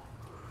out,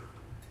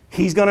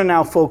 he's going to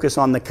now focus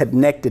on the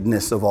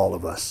connectedness of all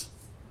of us.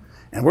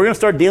 And we're going to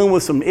start dealing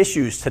with some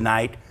issues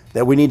tonight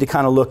that we need to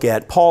kind of look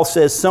at. Paul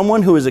says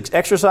someone who is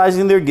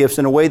exercising their gifts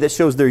in a way that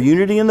shows their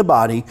unity in the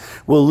body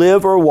will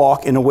live or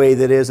walk in a way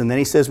that is, and then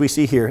he says we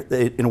see here,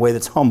 in a way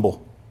that's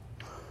humble.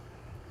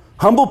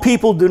 Humble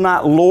people do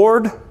not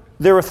lord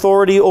their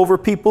authority over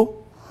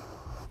people.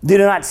 They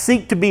do not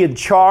seek to be in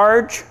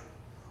charge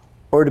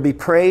or to be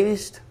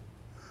praised.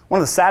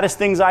 One of the saddest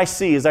things I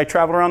see as I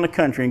travel around the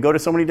country and go to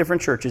so many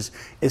different churches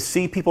is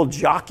see people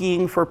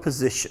jockeying for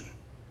position.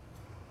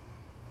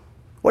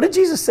 What did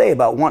Jesus say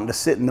about wanting to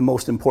sit in the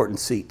most important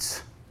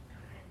seats?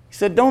 He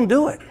said, don't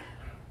do it.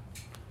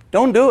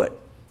 Don't do it.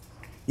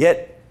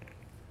 Yet,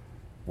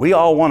 we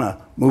all want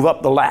to move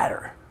up the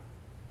ladder.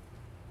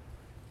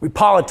 We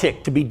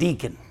politic to be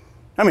deacon.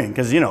 I mean,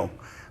 because,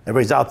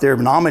 everybody's out there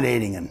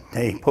nominating and,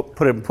 hey, put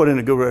in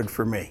a good word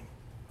for me.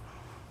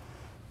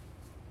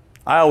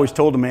 I always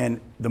told a man,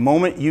 the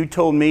moment you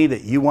told me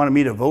that you wanted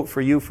me to vote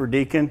for you for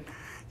deacon,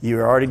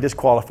 you're already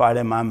disqualified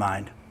in my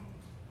mind.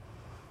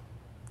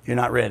 You're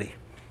not ready.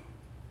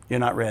 You're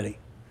not ready.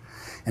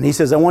 And he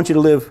says, I want you to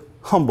live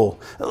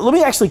humble. Let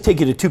me actually take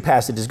you to two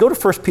passages. Go to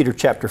 1 Peter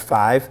chapter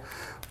 5.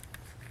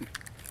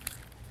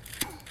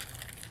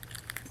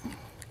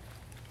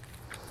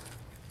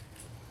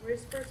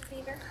 Where's 1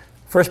 Peter?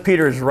 1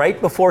 Peter is right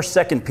before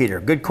 2 Peter.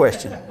 Good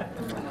question.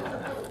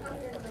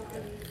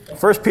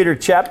 1 Peter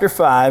chapter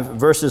 5,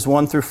 verses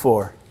 1 through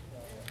 4.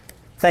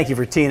 Thank you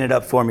for teeing it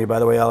up for me, by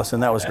the way, Allison.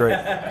 That was great.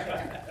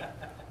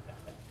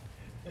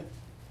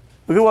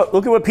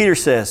 Look at what Peter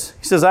says.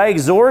 He says, I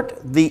exhort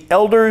the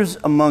elders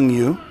among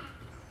you,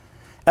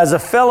 as a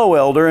fellow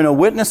elder and a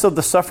witness of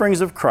the sufferings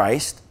of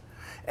Christ,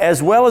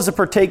 as well as a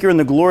partaker in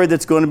the glory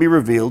that's going to be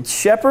revealed,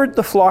 shepherd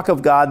the flock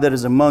of God that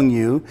is among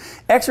you,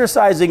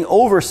 exercising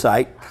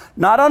oversight,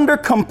 not under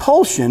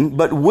compulsion,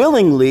 but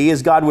willingly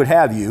as God would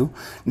have you,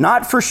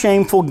 not for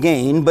shameful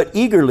gain, but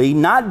eagerly,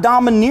 not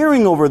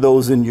domineering over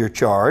those in your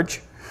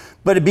charge,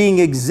 but being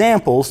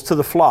examples to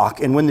the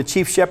flock. And when the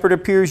chief shepherd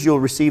appears,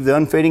 you'll receive the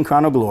unfading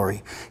crown of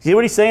glory. See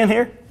what he's saying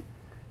here?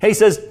 Hey, he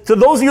says, to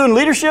those of you in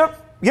leadership,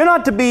 you're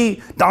not to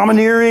be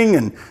domineering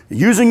and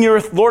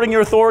lording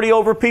your authority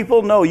over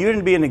people. No, you're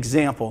to be an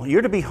example.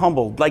 You're to be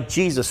humbled like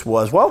Jesus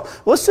was. Well,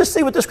 let's just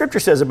see what the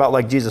scripture says about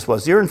like Jesus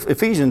was. You're in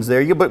Ephesians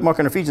there. You bookmark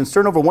in Ephesians.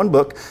 Turn over one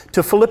book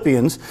to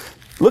Philippians.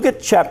 Look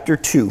at chapter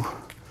 2.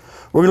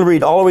 We're going to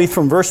read all the way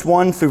from verse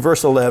 1 through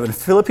verse 11.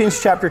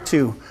 Philippians chapter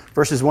 2,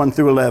 verses 1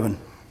 through 11.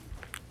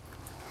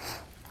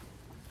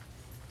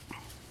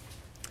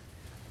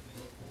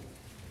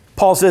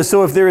 Paul says,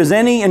 so if there is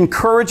any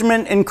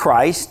encouragement in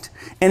Christ,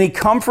 any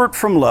comfort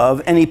from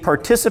love, any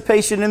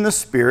participation in the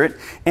Spirit,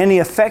 any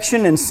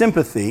affection and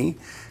sympathy,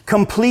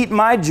 complete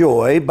my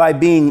joy by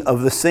being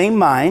of the same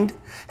mind,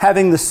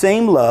 having the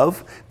same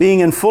love, being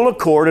in full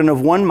accord and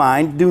of one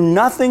mind. Do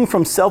nothing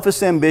from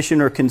selfish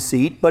ambition or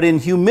conceit, but in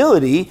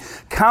humility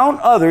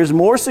count others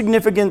more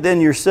significant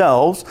than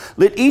yourselves.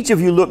 Let each of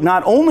you look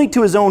not only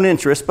to his own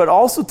interests, but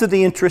also to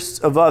the interests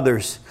of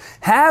others.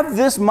 Have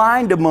this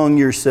mind among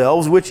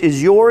yourselves, which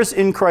is yours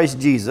in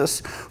Christ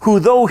Jesus, who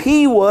though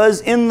he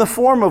was in the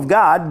form of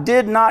God,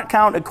 did not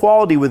count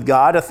equality with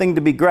God a thing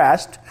to be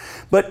grasped,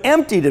 but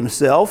emptied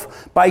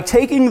himself by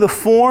taking the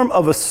form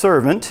of a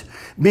servant,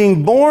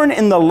 being born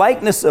in the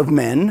likeness of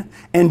men,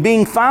 and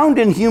being found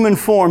in human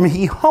form,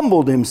 he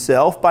humbled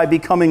himself by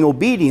becoming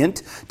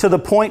obedient to the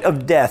point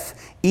of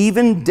death,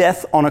 even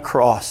death on a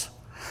cross.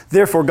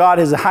 Therefore, God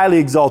has highly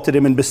exalted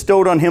him and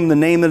bestowed on him the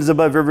name that is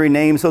above every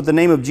name, so at the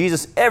name of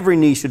Jesus every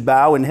knee should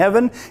bow in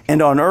heaven and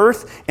on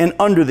earth and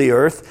under the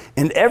earth,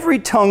 and every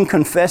tongue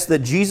confess that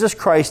Jesus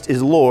Christ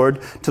is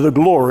Lord, to the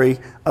glory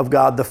of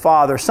God the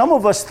Father. Some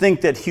of us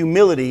think that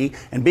humility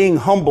and being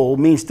humble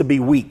means to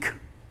be weak.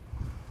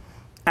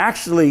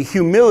 Actually,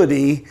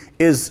 humility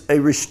is a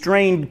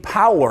restrained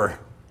power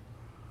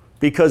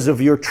because of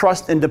your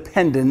trust and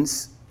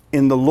dependence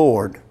in the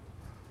Lord.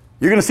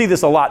 You're going to see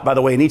this a lot, by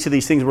the way, in each of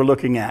these things we're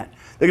looking at.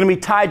 They're going to be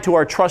tied to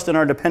our trust and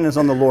our dependence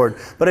on the Lord.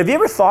 But have you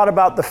ever thought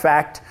about the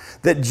fact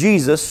that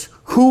Jesus,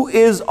 who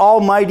is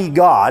Almighty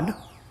God,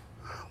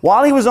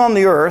 while he was on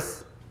the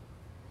earth,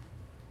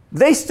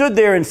 They stood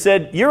there and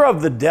said, "You're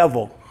of the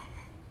devil.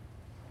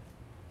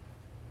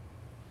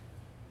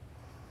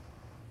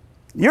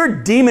 You're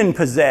demon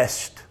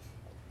possessed."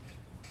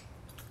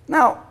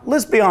 Now,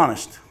 let's be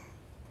honest.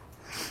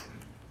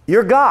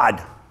 You're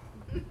God.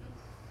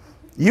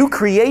 You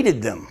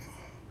created them.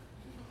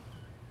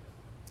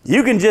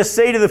 You can just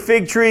say to the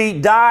fig tree,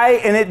 "Die,"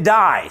 and it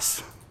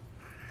dies.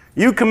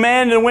 You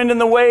command the wind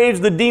and the waves,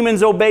 the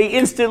demons obey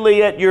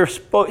instantly at your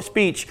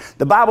speech.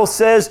 The Bible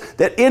says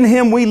that in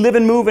Him we live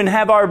and move and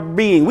have our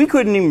being. We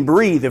couldn't even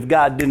breathe if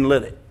God didn't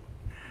let it.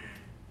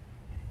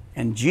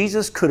 And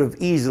Jesus could have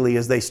easily,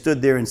 as they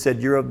stood there and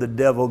said, "You're of the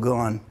devil,"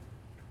 gone,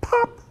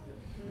 pop.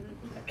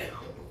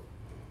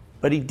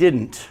 But He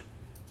didn't.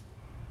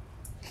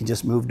 He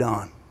just moved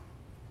on.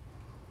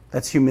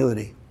 That's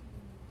humility.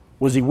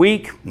 Was He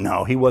weak?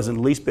 No, He wasn't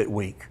the least bit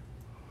weak.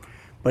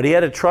 But He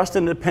had a trust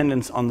and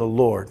dependence on the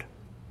Lord.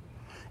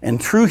 And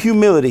true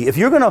humility, if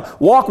you're going to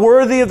walk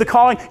worthy of the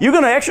calling, you're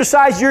going to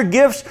exercise your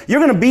gifts, you're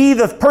going to be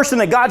the person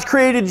that God's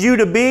created you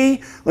to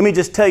be, let me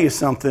just tell you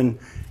something.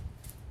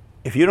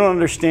 If you don't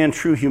understand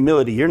true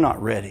humility, you're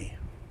not ready.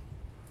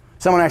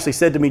 Someone actually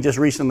said to me just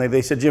recently,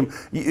 they said, "Jim,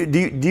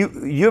 do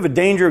you have a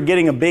danger of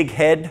getting a big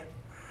head?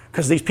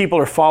 Because these people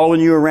are following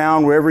you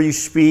around wherever you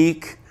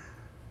speak."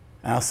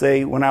 And I'll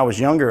say, when I was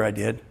younger, I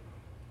did.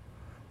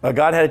 But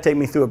God had to take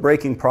me through a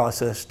breaking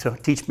process to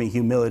teach me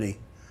humility.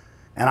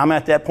 And I'm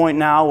at that point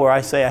now where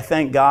I say, I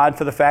thank God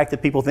for the fact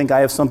that people think I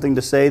have something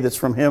to say that's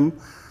from Him.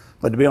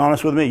 But to be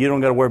honest with me, you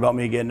don't got to worry about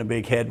me getting a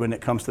big head when it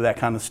comes to that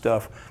kind of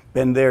stuff.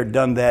 Been there,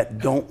 done that,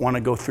 don't want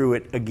to go through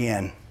it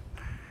again.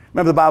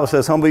 Remember the Bible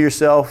says, humble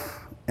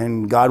yourself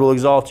and God will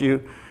exalt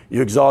you.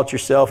 You exalt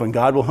yourself and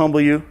God will humble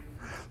you.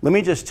 Let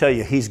me just tell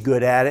you, He's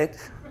good at it.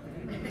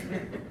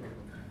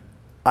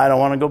 I don't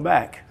want to go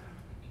back.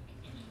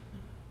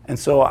 And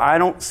so I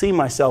don't see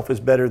myself as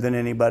better than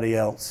anybody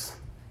else.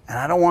 And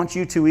I don't want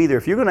you to either.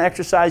 If you're going to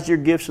exercise your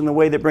gifts in the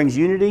way that brings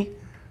unity,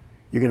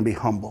 you're going to be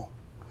humble.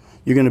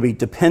 You're going to be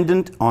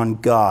dependent on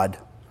God.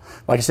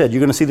 Like I said, you're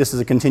going to see this as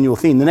a continual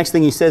theme. The next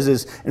thing he says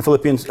is, in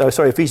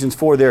Ephesians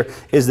 4 there,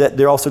 is that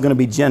they're also going to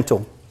be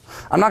gentle.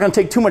 I'm not going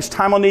to take too much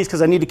time on these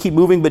because I need to keep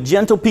moving, but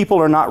gentle people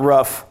are not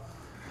rough.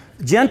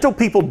 Gentle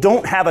people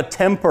don't have a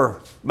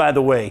temper, by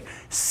the way.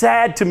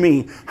 Sad to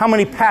me how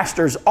many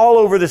pastors all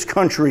over this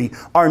country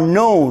are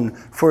known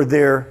for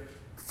their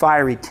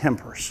fiery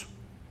tempers.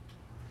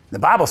 The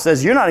Bible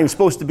says you're not even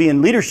supposed to be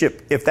in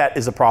leadership if that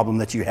is a problem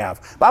that you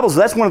have. The Bible says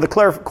that's one of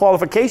the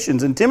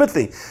qualifications in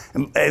Timothy.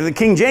 And the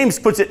King James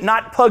puts it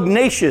not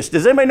pugnacious.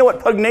 Does anybody know what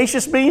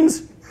pugnacious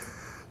means?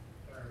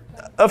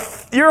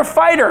 You're a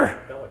fighter.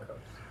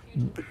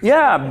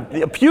 Yeah,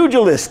 a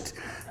pugilist.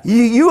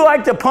 You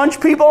like to punch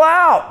people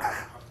out.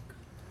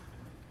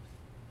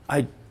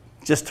 I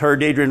just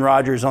heard Adrian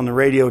Rogers on the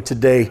radio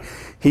today.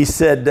 He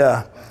said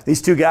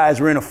these two guys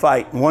were in a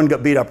fight, and one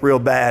got beat up real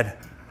bad.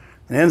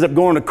 And ends up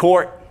going to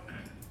court.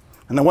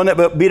 And the one that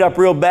got beat up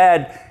real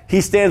bad,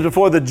 he stands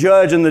before the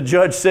judge, and the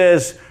judge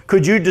says,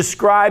 "Could you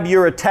describe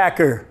your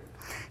attacker?"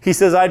 He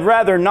says, "I'd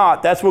rather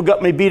not. That's what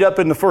got me beat up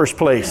in the first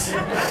place."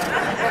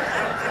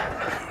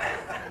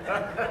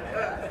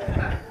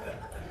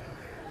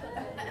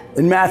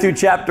 In Matthew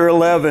chapter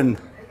 11,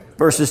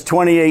 verses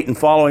 28 and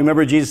following,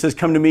 remember Jesus says,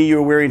 "Come to me, you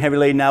are weary and heavy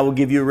laden, I will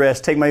give you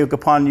rest. Take my yoke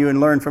upon you and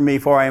learn from me,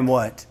 for I am"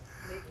 what?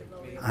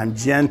 "I'm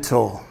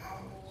gentle.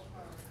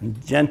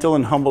 Gentle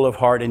and humble of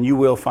heart, and you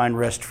will find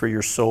rest for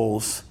your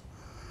souls."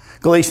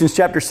 Galatians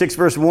chapter 6,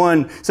 verse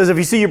 1 says, "If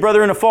you see your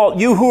brother in a fault,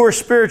 you who are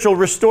spiritual,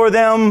 restore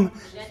them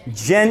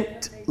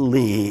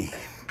gently."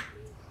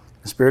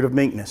 The spirit of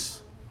meekness.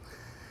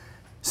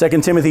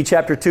 2 Timothy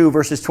chapter 2,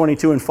 verses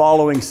 22 and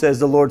following says,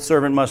 "The Lord's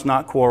servant must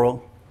not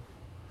quarrel,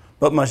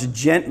 but must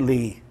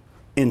gently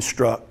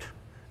instruct,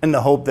 in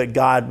the hope that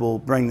God will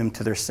bring them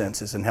to their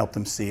senses and help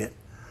them see it."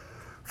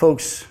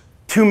 Folks,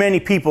 too many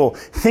people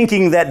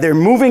thinking that they're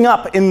moving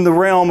up in the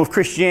realm of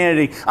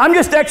Christianity, I'm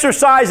just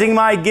exercising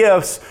my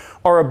gifts,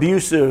 are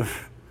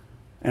abusive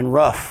and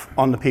rough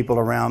on the people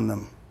around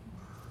them.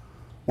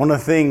 One of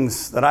the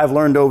things that I've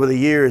learned over the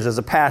years as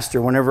a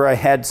pastor, whenever I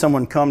had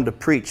someone come to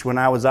preach when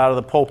I was out of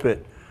the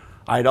pulpit,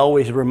 I'd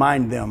always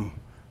remind them,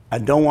 I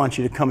don't want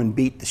you to come and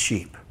beat the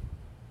sheep.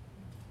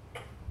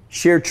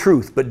 Share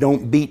truth, but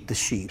don't beat the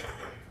sheep.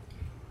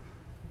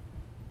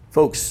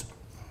 Folks,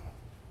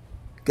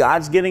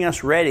 God's getting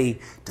us ready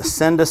to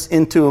send us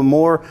into a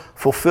more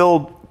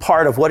fulfilled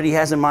part of what He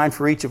has in mind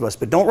for each of us.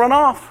 But don't run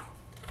off.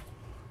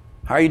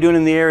 How are you doing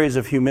in the areas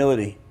of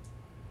humility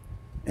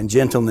and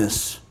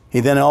gentleness? He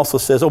then also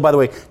says, oh, by the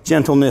way,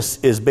 gentleness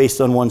is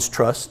based on one's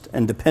trust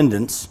and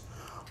dependence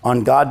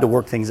on God to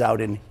work things out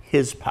in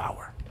His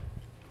power.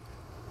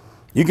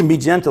 You can be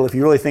gentle if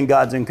you really think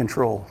God's in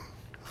control.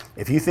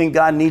 If you think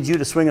God needs you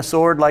to swing a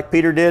sword like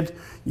Peter did,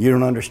 you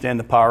don't understand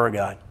the power of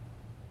God.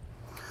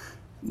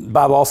 The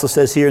Bible also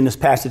says here in this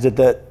passage that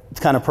that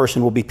kind of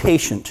person will be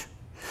patient.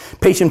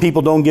 Patient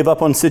people don't give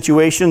up on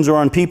situations or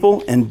on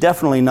people, and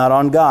definitely not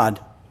on God.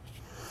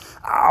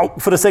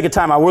 For the sake of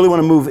time, I really want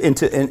to move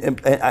into,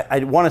 I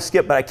want to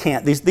skip, but I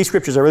can't. These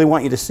scriptures I really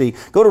want you to see.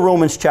 Go to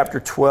Romans chapter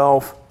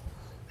 12.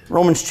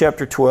 Romans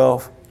chapter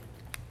 12.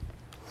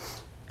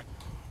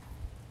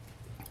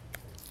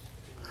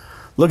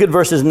 Look at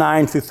verses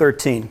 9 through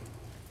 13. It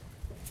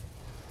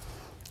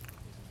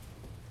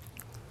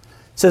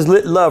says,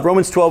 let love,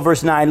 Romans 12,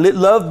 verse 9, let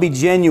love be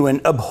genuine,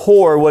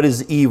 abhor what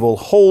is evil,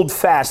 hold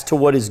fast to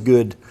what is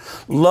good.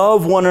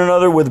 Love one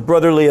another with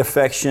brotherly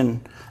affection.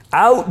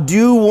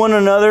 Outdo one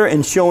another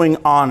in showing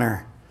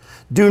honor.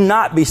 Do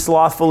not be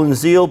slothful in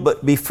zeal,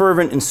 but be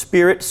fervent in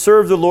spirit.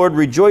 Serve the Lord,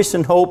 rejoice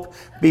in hope.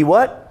 Be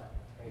what?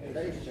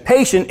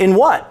 Patient in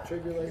what?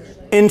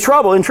 In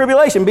trouble, in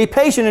tribulation. Be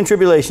patient in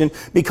tribulation.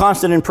 Be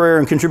constant in prayer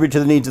and contribute to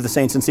the needs of the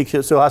saints and seek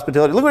so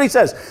hospitality. Look what he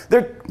says.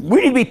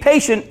 We need to be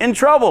patient in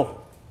trouble.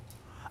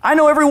 I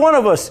know every one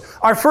of us,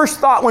 our first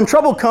thought when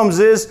trouble comes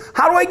is,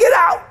 how do I get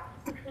out?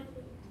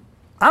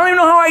 I don't even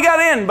know how I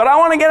got in, but I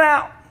want to get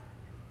out.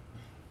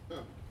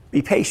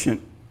 Be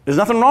patient. There's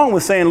nothing wrong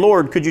with saying,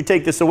 Lord, could you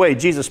take this away?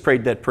 Jesus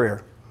prayed that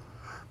prayer.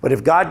 But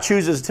if God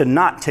chooses to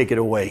not take it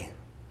away,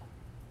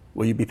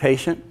 will you be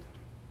patient?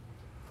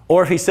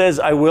 Or if he says,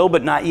 I will,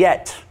 but not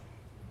yet,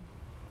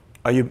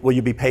 will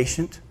you be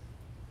patient?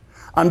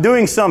 I'm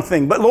doing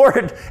something, but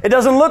Lord, it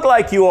doesn't look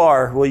like you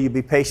are. Will you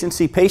be patient?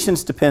 See,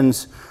 patience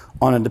depends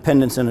on a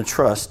dependence and a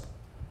trust,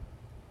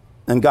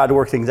 and God to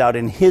work things out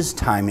in his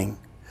timing.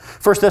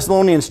 1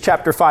 Thessalonians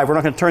chapter 5, we're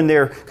not going to turn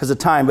there because of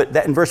time, but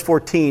that in verse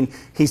 14,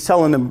 he's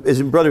telling them,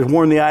 his brothers,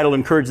 warn the idle,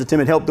 encourage the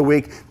timid, help the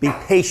weak, be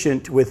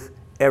patient with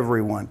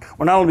everyone.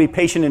 We're not only to be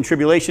patient in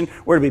tribulation,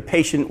 we're to be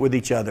patient with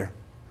each other.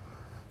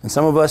 And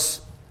some of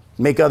us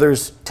make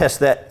others test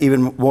that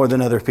even more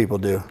than other people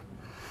do.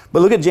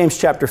 But look at James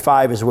chapter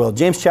 5 as well.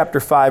 James chapter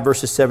 5,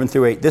 verses 7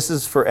 through 8. This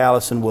is for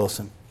Allison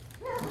Wilson.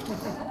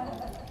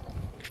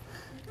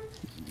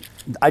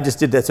 I just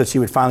did that so she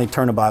would finally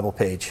turn a Bible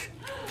page.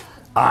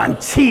 I'm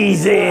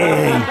teasing.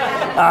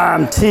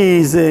 I'm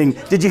teasing.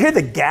 Did you hear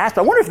the gasp?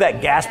 I wonder if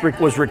that gasp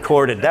was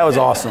recorded. That was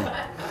awesome.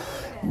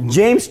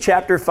 James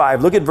chapter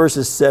 5. Look at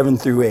verses 7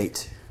 through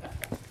 8.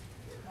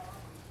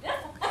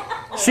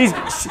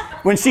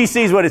 When she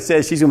sees what it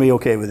says, she's going to be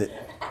okay with it.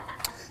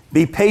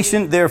 Be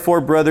patient,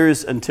 therefore,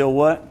 brothers, until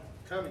what?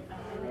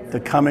 The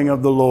coming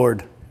of the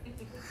Lord.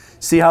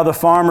 See how the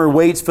farmer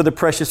waits for the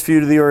precious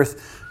fruit of the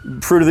earth,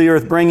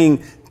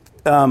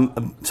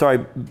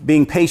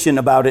 being patient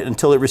about it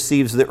until it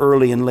receives the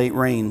early and late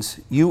rains.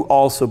 You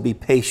also be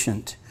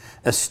patient.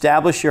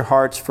 Establish your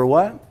hearts for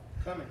what?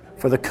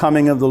 For the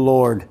coming of the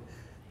Lord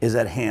is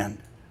at hand.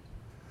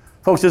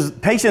 Folks,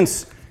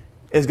 patience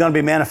is going to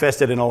be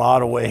manifested in a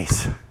lot of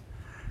ways.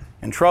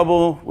 In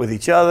trouble with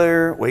each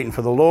other, waiting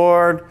for the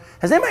Lord.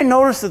 Has anybody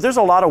noticed that there's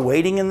a lot of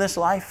waiting in this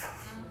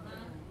life?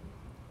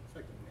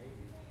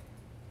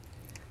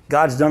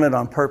 God's done it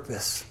on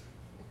purpose.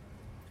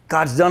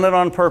 God's done it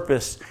on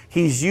purpose.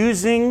 He's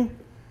using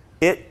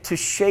it to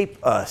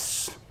shape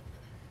us.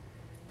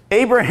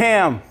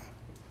 Abraham,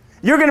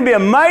 you're going to be a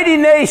mighty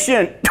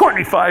nation.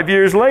 25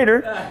 years later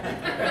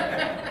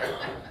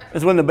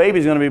is when the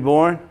baby's going to be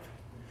born.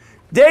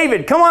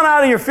 David, come on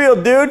out of your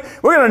field, dude.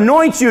 We're going to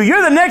anoint you.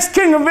 You're the next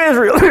king of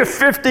Israel.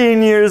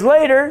 15 years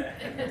later.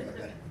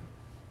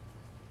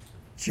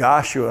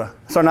 Joseph,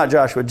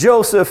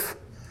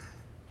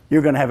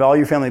 you're going to have all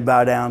your family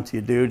bow down to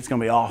you, dude. It's going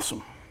to be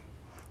awesome.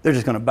 They're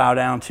just going to bow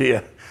down to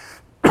you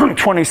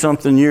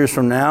 20-something years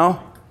from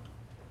now.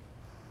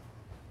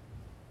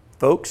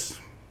 Folks,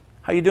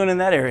 how you doing in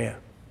that area?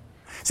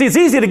 See, it's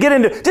easy to get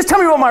into, just tell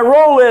me what my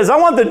role is. I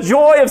want the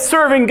joy of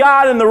serving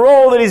God in the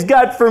role that he's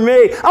got for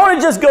me. I want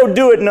to just go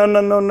do it.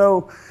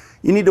 No.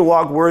 You need to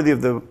walk worthy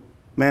of the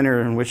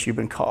manner in which you've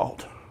been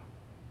called.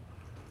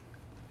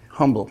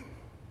 Humble.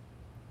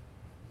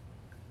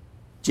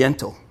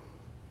 Gentle.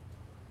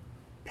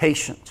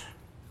 Patient.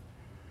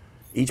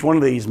 Each one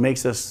of these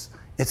makes us,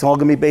 it's all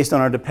going to be based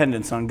on our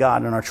dependence on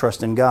God and our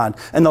trust in God.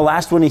 And the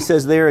last one he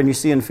says there, and you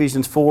see in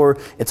Ephesians 4,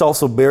 it's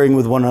also bearing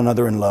with one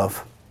another in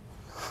love.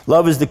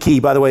 Love is the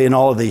key, by the way, in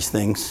all of these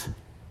things.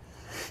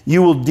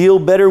 You will deal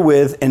better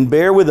with and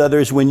bear with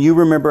others when you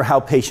remember how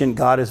patient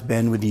God has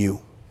been with you.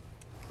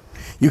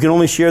 You can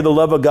only share the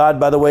love of God,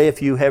 by the way,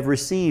 if you have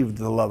received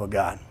the love of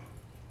God.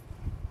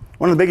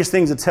 One of the biggest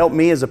things that's helped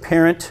me as a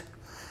parent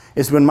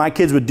is when my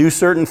kids would do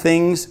certain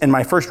things and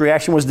my first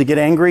reaction was to get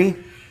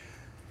angry,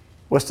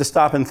 was to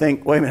stop and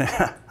think, wait a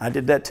minute, I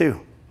did that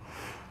too.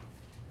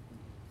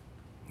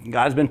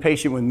 God's been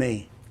patient with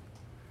me.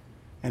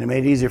 And it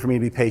made it easier for me to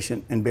be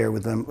patient and bear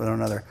with them, with one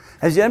another.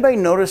 Has anybody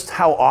noticed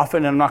how often,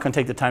 and I'm not going to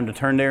take the time to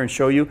turn there and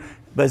show you,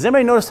 but has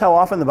anybody noticed how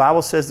often the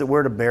Bible says that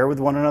we're to bear with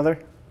one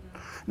another?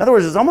 In other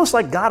words, it's almost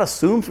like God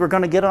assumes we're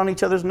going to get on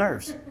each other's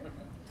nerves.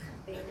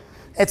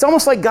 It's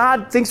almost like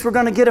God thinks we're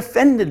going to get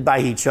offended by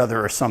each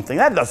other or something.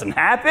 That doesn't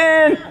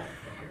happen.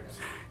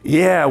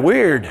 Yeah,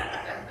 weird.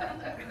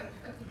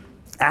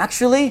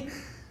 Actually,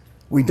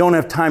 we don't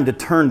have time to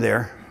turn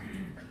there.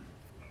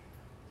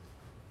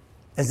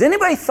 Has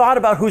anybody thought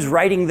about who's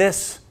writing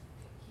this?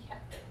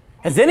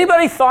 Has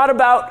anybody thought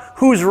about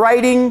who's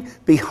writing,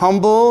 be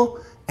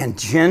humble and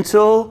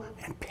gentle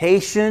and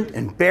patient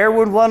and bear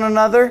with one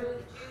another?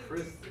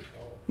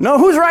 No,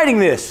 who's writing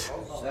this?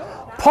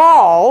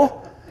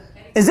 Paul,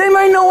 Does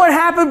anybody know what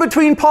happened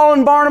between Paul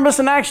and Barnabas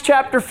in Acts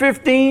chapter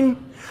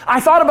 15? I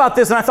thought about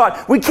this and I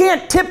thought, we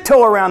can't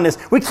tiptoe around this.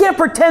 We can't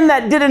pretend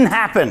that didn't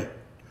happen.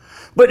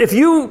 But if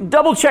you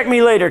double check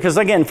me later, because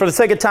again, for the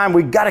sake of time,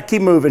 we got to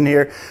keep moving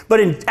here. But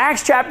in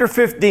Acts chapter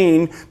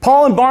 15,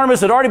 Paul and Barnabas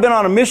had already been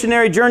on a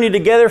missionary journey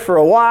together for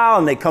a while,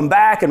 and they come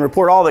back and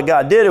report all that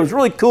God did. It was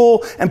really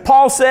cool. And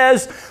Paul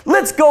says,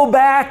 let's go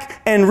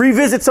back and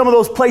revisit some of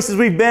those places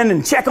we've been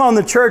and check on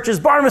the churches.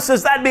 Barnabas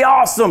says, that'd be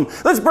awesome.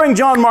 Let's bring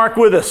John Mark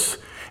with us.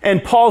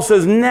 And Paul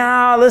says,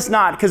 nah, let's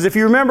not. Because if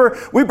you remember,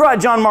 we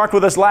brought John Mark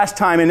with us last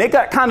time, and it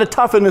got kind of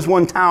tough in this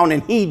one town,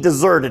 and he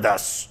deserted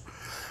us.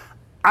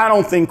 I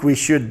don't think we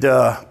should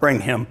bring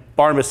him.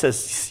 Barnabas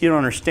says, you don't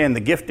understand the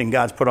gifting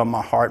God's put on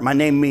my heart. My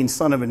name means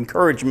son of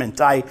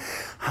encouragement. I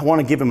want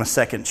to give him a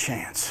second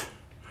chance.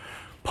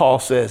 Paul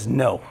says,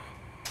 no.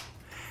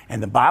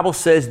 And the Bible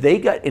says they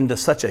got into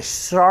such a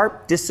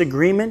sharp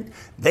disagreement,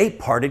 they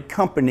parted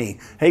company.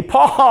 Hey,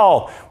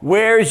 Paul,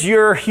 where's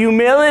your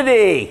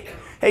humility?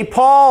 Hey,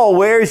 Paul,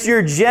 where's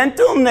your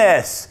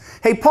gentleness?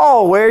 Hey,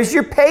 Paul, where's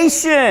your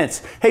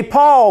patience? Hey,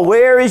 Paul,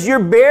 where is your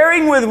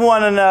bearing with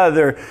one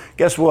another?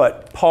 Guess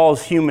what?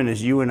 Paul's human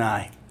as you and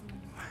I.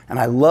 And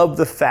I love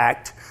the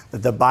fact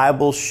that the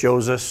Bible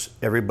shows us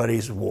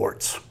everybody's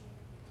warts.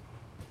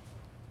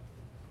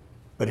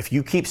 But if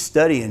you keep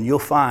studying, you'll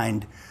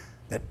find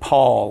that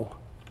Paul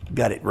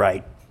got it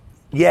right.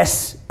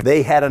 Yes,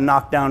 they had a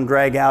knockdown,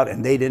 drag out,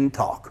 and they didn't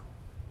talk.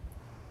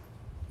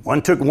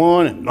 One took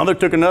one, and another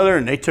took another,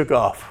 and they took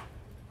off.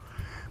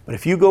 But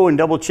if you go and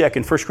double check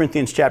in 1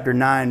 Corinthians chapter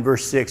 9,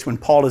 verse 6, when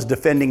Paul is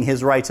defending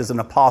his rights as an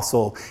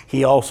apostle,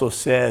 he also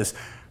says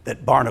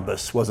that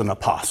Barnabas was an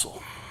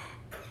apostle.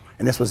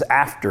 And this was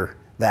after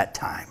that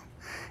time.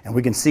 And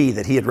we can see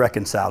that he had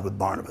reconciled with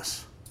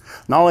Barnabas.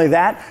 Not only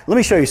that, let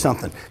me show you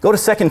something. Go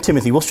to 2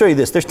 Timothy. We'll show you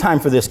this. There's time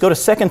for this. Go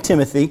to 2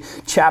 Timothy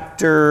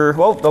chapter,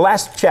 well, the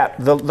last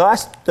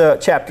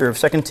chapter of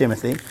 2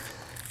 Timothy.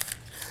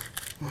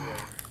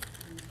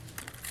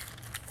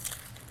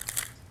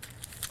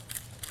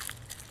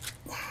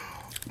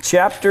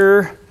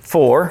 Chapter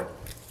 4.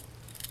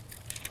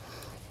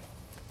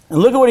 And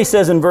look at what he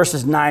says in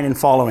verses 9 and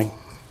following.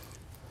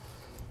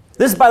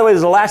 This, by the way, is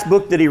the last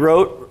book that he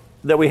wrote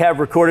that we have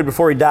recorded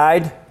before he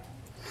died.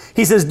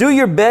 He says, do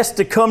your best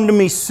to come to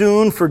me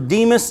soon, for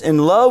Demas, in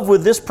love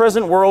with this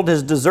present world,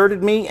 has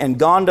deserted me and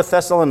gone to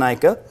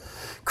Thessalonica.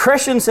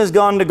 Crescens has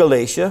gone to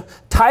Galatia.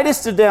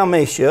 Titus to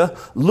Dalmatia.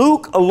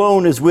 Luke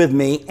alone is with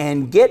me.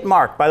 And get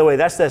Mark. By the way,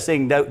 that's that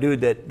same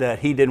dude that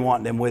he didn't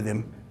want them with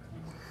him.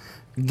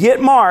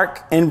 Get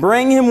Mark and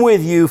bring him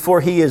with you,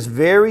 for he is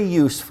very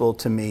useful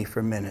to me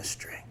for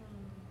ministry.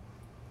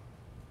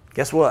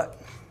 Guess what?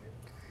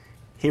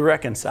 He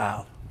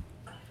reconciled.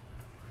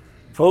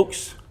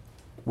 Folks,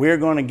 we're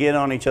going to get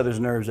on each other's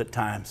nerves at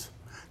times.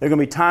 There are going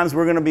to be times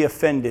we're going to be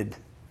offended.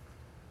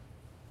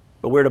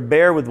 But we're to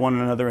bear with one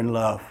another in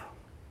love.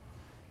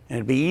 And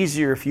it'd be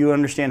easier if you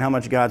understand how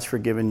much God's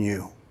forgiven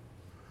you,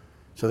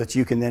 so that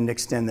you can then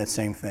extend that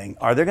same thing.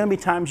 Are there going to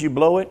be times you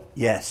blow it?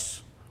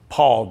 Yes.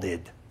 Paul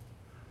did.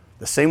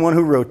 The same one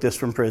who wrote this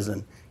from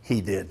prison,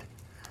 he did.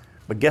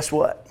 But guess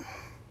what?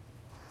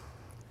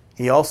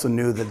 He also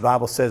knew that the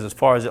Bible says, as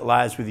far as it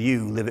lies with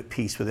you, live at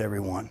peace with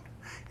everyone.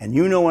 And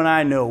you know and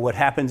I know what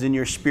happens in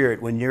your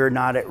spirit when you're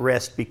not at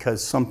rest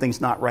because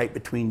something's not right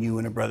between you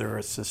and a brother or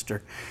a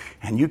sister.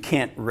 And you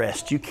can't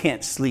rest. You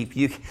can't sleep.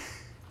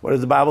 What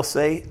does the Bible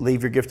say?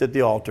 Leave your gift at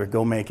the altar.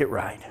 Go make it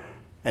right.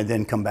 And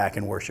then come back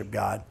and worship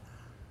God.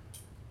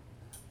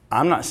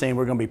 I'm not saying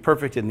we're going to be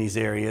perfect in these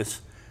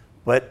areas.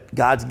 But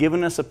God's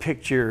given us a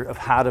picture of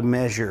how to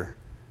measure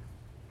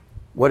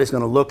what it's going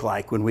to look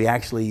like when we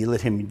actually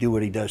let him do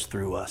what he does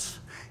through us.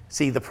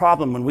 See, the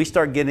problem when we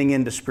start getting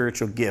into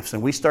spiritual gifts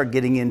and we start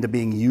getting into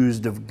being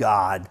used of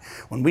God,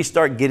 when we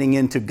start getting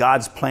into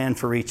God's plan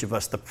for each of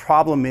us, the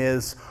problem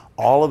is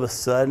all of a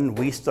sudden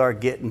we start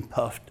getting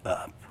puffed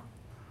up.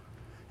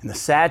 And the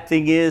sad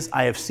thing is,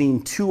 I have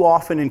seen too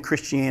often in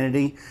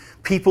Christianity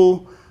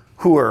people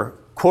who are,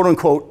 quote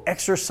unquote,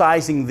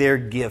 exercising their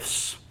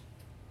gifts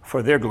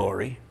for their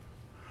glory,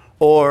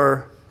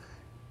 or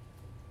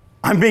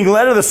I'm being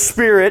led of the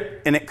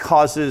Spirit, and it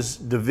causes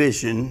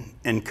division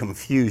and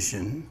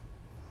confusion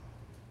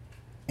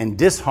and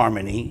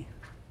disharmony,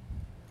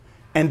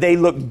 and they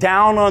look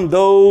down on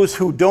those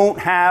who don't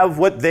have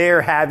what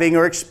they're having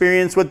or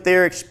experience what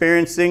they're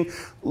experiencing.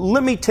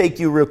 Let me take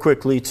you real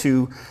quickly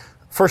to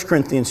 1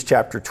 Corinthians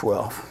chapter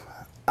 12.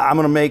 I'm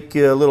going to make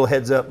you a little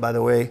heads up, by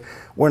the way.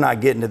 We're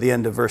not getting to the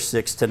end of verse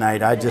 6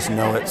 tonight. I just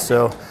know it.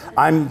 So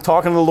I'm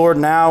talking to the Lord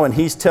now, and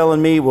he's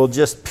telling me we'll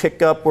just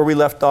pick up where we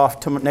left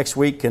off next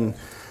week. And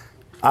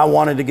I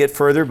wanted to get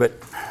further, but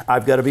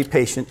I've got to be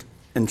patient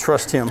and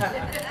trust him.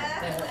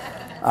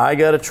 I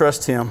got to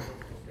trust him.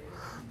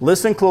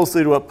 Listen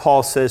closely to what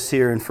Paul says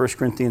here in 1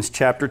 Corinthians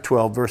chapter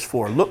 12, verse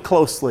 4. Look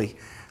closely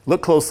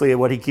at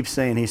what he keeps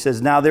saying. He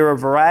says, now there are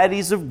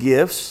varieties of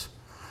gifts,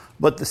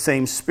 but the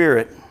same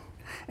Spirit.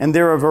 And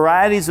there are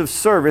varieties of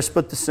service,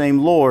 but the same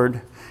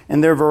Lord.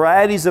 and their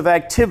varieties of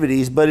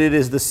activities, but it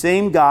is the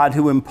same God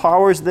who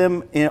empowers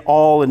them in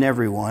all and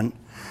everyone.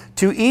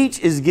 To each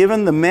is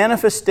given the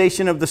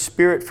manifestation of the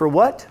Spirit for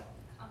what?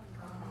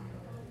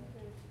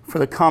 For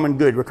the common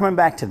good. We're coming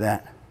back to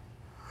that.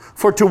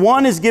 For to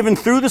one is given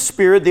through the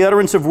Spirit the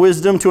utterance of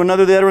wisdom, to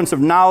another the utterance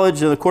of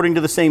knowledge, and according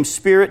to the same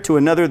Spirit, to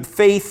another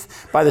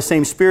faith by the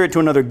same Spirit, to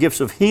another gifts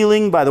of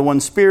healing by the one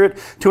Spirit,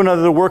 to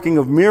another the working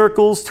of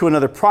miracles, to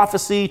another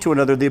prophecy, to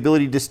another the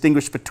ability to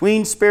distinguish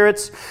between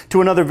spirits,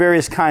 to another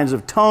various kinds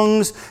of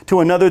tongues,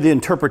 to another the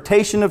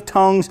interpretation of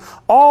tongues.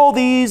 All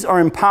these are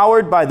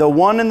empowered by the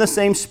one and the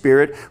same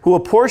Spirit, who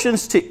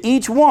apportions to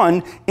each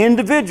one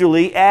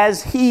individually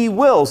as He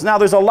wills. Now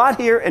there's a lot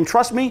here, and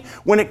trust me,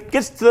 when it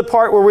gets to the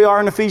part where we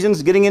are in Ephesians,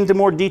 getting into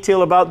more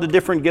detail about the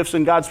different gifts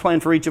and God's plan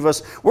for each of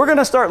us, we're going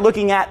to start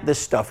looking at this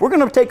stuff. We're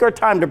going to take our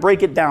time to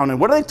break it down. And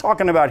what are they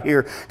talking about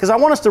here? Because I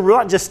want us to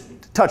not just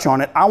touch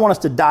on it. I want us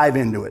to dive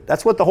into it.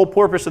 That's what the whole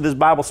purpose of this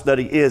Bible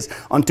study is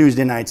on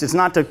Tuesday nights. It's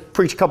not to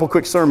preach a couple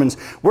quick sermons.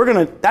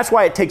 That's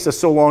why it takes us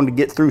so long to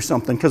get through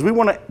something, because we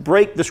want to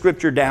break the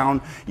Scripture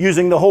down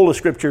using the whole of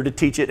Scripture to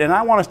teach it. And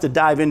I want us to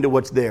dive into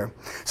what's there.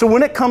 So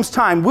when it comes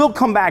time, we'll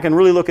come back and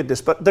really look at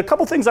this. But the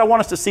couple things I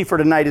want us to see for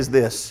tonight is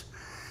this.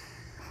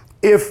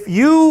 If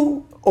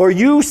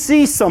you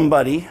see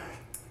somebody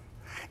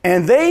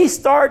and they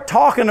start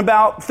talking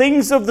about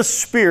things of the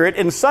Spirit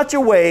in such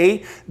a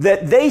way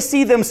that they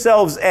see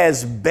themselves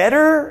as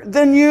better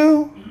than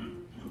you,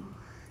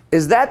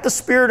 is that the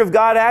Spirit of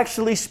God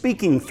actually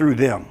speaking through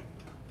them?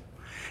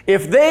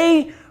 If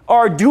they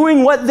are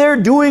doing what they're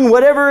doing,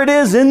 whatever it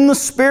is in the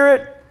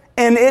Spirit,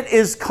 and it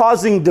is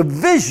causing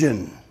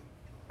division,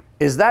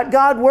 is that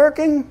God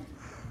working?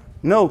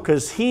 No,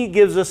 because He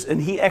gives us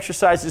and He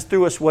exercises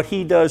through us what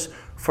He does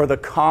for the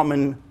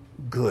common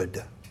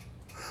good.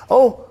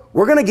 Oh,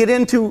 we're going to get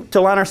into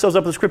to line ourselves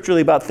up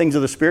scripturally about things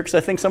of the Spirit, because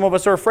I think some of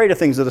us are afraid of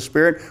things of the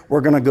Spirit.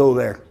 We're going to go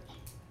there.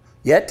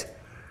 Yet,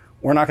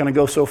 we're not going to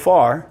go so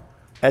far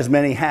as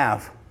many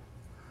have.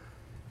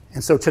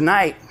 And so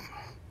tonight,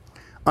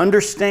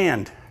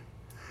 understand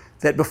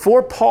that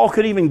before Paul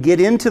could even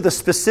get into the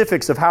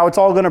specifics of how it's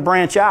all going to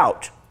branch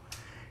out,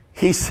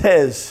 he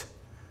says,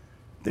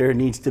 there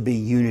needs to be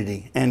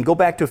unity. And go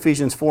back to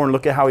Ephesians 4 and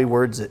look at how he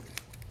words it.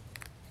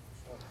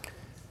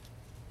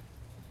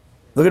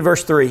 Look at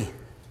verse 3.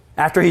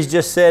 After he's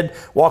just said,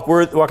 walk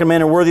in a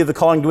manner worthy of the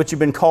calling to which you've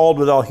been called,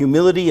 with all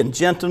humility and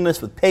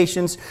gentleness, with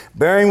patience,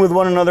 bearing with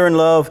one another in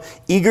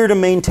love, eager to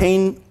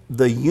maintain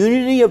the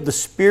unity of the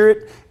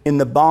Spirit in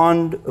the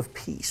bond of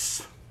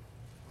peace.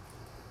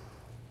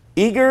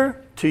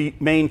 Eager to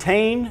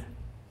maintain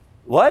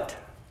what?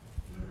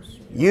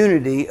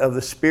 Unity of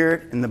the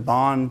Spirit in the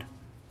bond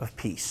of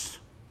peace.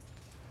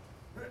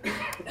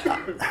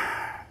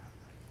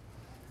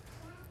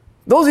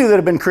 Those of you that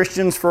have been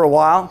Christians for a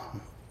while,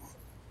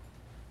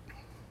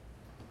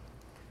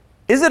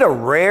 is it a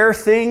rare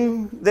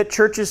thing that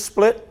churches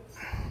split?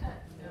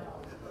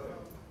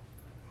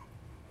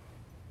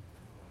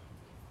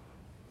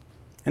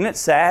 Isn't it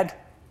sad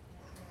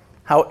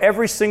how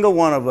every single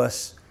one of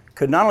us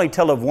could not only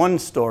tell of one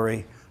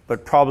story,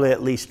 but probably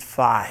at least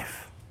 5?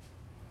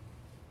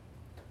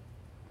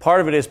 Part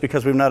of it is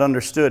because we've not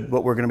understood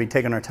what we're going to be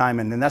taking our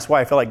time in. And that's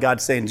why I feel like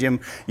God's saying, Jim,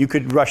 you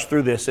could rush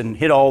through this and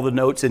hit all the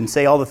notes and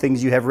say all the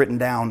things you have written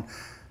down,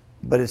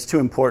 but it's too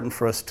important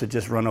for us to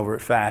just run over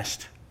it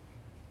fast.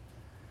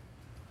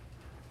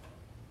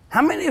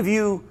 How many of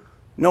you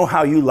know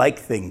how you like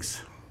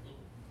things?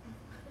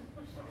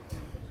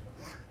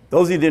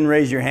 Those of you who didn't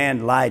raise your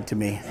hand lied to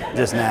me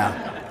just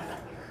now.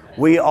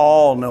 We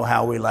all know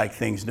how we like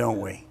things,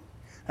 don't we?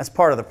 That's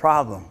part of the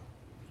problem.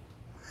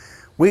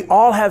 We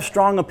all have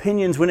strong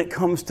opinions when it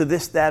comes to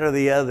this, that, or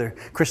the other.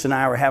 Chris and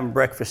I were having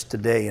breakfast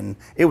today, and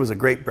it was a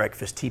great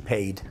breakfast. He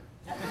paid.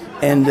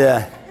 And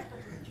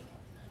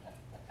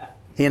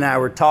he and I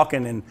were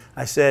talking, and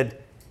I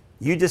said,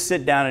 you just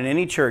sit down in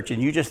any church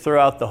and you just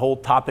throw out the whole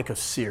topic of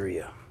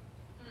Syria.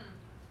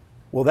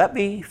 Will that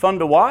be fun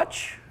to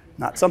watch?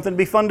 Not something to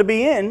be fun to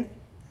be in,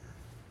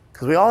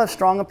 because we all have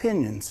strong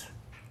opinions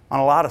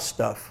on a lot of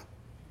stuff.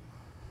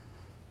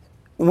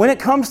 When it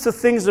comes to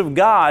things of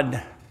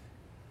God,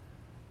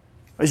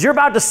 as you're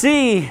about to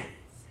see,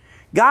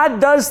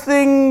 God does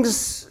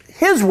things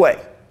His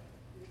way.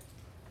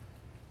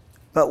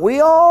 But we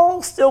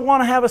all still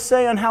want to have a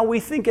say on how we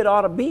think it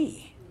ought to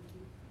be.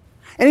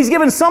 And He's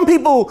given some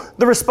people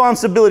the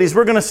responsibilities,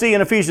 we're going to see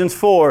in Ephesians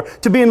 4,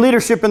 to be in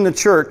leadership in the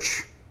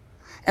church.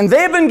 And they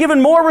have been given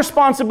more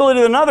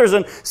responsibility than others.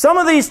 And some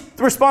of these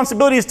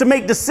responsibilities to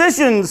make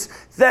decisions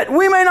that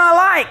we may not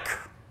like.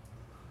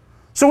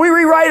 So we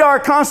rewrite our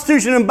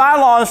Constitution and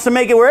bylaws to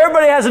make it where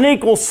everybody has an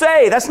equal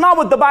say. That's not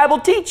what the Bible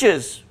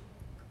teaches.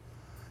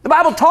 The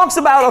Bible talks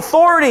about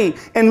authority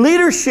and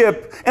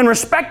leadership and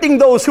respecting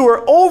those who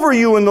are over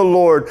you in the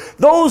Lord.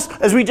 Those,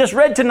 as we just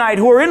read tonight,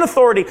 who are in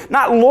authority,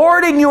 not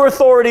lording your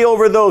authority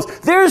over those.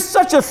 There's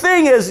such a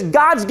thing as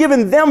God's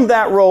given them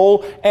that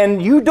role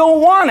and you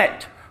don't want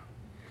it.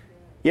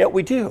 Yet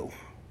we do.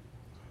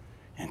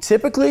 And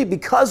typically,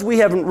 because we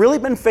haven't really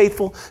been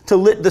faithful to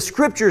let the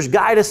Scriptures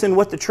guide us in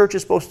what the church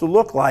is supposed to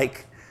look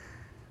like,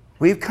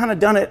 we've kind of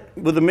done it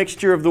with a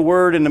mixture of the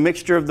Word and a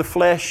mixture of the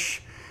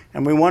flesh,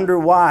 and we wonder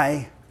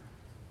why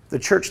the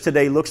church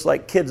today looks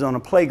like kids on a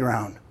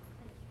playground.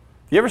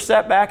 You ever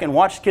sat back and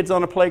watched kids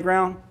on a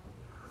playground?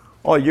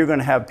 Oh, you're going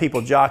to have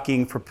people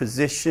jockeying for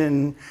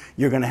position.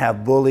 You're going to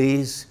have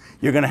bullies.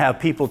 You're going to have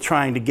people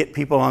trying to get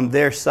people on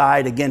their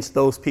side against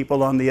those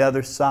people on the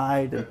other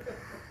side. And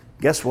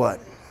guess what?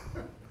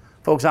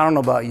 Folks, I don't know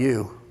about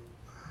you.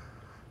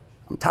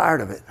 I'm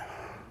tired of it.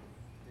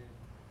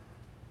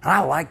 And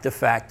I like the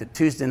fact that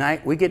Tuesday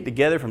night we get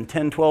together from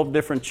 10, 12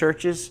 different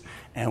churches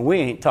and we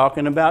ain't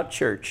talking about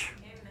church.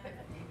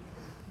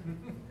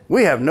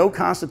 We have no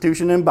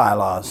constitution and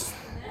bylaws.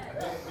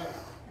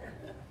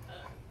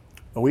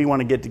 But we want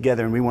to get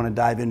together and we want to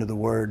dive into the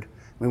Word.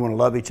 We want to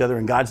love each other,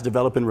 and God's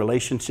developing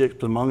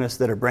relationships among us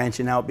that are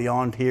branching out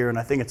beyond here, and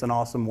I think it's an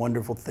awesome,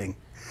 wonderful thing.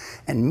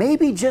 And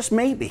maybe, just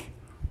maybe,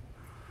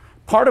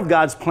 part of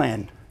God's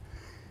plan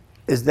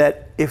is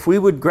that if we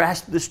would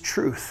grasp this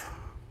truth,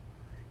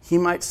 He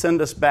might send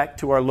us back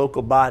to our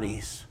local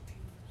bodies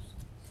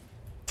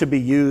to be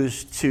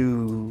used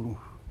to,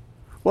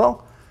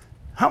 well,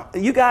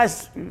 you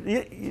guys,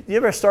 you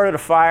ever started a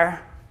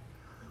fire?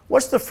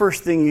 What's the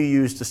first thing you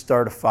use to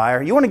start a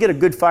fire? You want to get a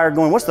good fire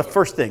going, what's the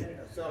first thing?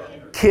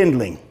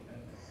 Kindling.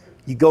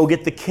 You go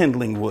get the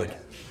kindling wood.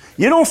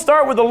 You don't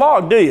start with a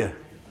log, do you?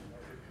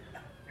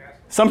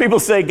 Some people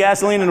say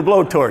gasoline and a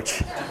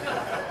blowtorch.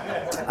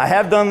 I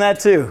have done that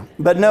too.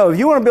 But no, if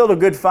you want to build a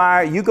good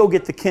fire, you go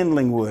get the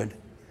kindling wood.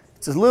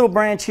 It's a little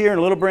branch here and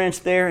a little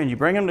branch there, and you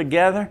bring them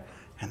together,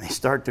 and they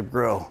start to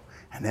grow.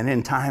 And then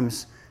in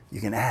times,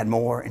 you can add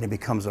more, and it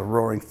becomes a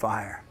roaring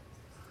fire.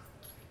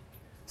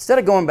 Instead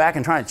of going back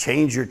and trying to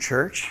change your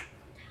church,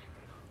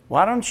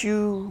 why don't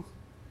you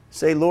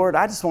say, Lord,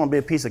 I just want to be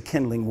a piece of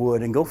kindling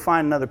wood, and go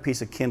find another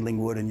piece of kindling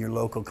wood in your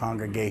local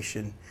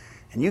congregation.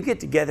 And you get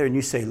together and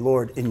you say,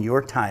 Lord, in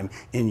your time,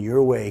 in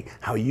your way,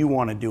 how you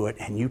want to do it,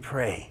 and you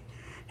pray.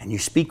 And you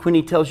speak when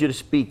He tells you to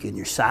speak, and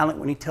you're silent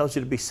when He tells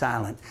you to be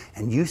silent.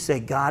 And you say,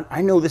 God,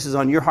 I know this is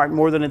on your heart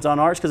more than it's on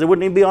ours, because it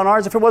wouldn't even be on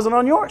ours if it wasn't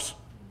on yours.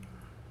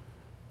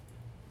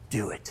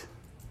 Do it.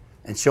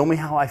 And show me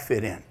how I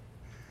fit in.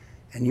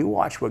 And you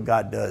watch what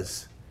God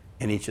does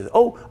in each of them.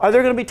 Oh, are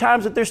there going to be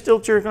times that there's still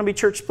going to be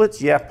church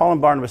splits? Yeah, Paul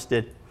and Barnabas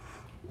did.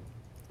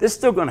 This is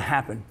still going to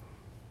happen.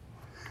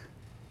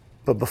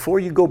 But before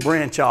you go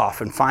branch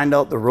off and find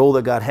out the role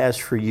that God has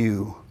for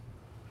you,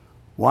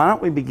 why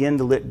don't we begin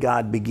to let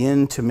God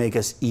begin to make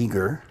us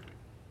eager?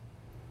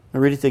 I'll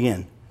read it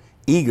again.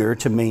 Eager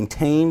to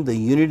maintain the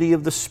unity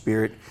of the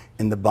Spirit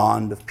in the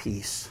bond of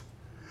peace.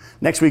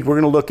 Next week, we're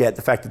going to look at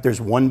the fact that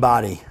there's one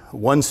body,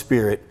 one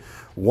Spirit,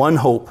 one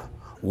hope,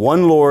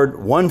 one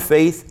Lord, one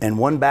faith, and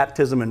one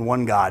baptism, and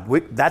one God.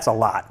 That's a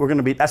lot.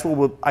 That's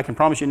what I can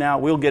promise you now,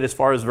 we'll get as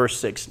far as verse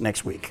 6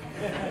 next week.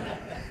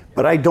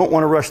 But I don't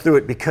want to rush through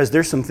it because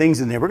there's some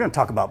things in there. We're going to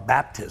talk about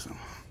baptism.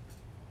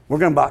 We're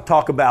going to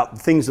talk about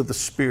things of the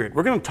Spirit.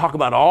 We're going to talk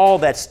about all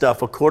that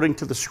stuff according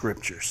to the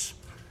Scriptures.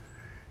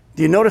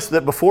 Do you notice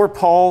that before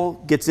Paul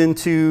gets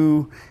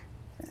into,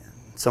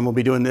 some will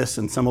be doing this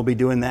and some will be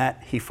doing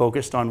that, he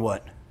focused on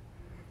what?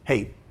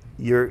 Hey,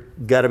 you're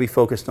got to be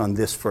focused on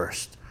this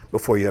first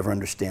before you ever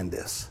understand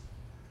this.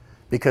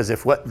 Because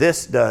if what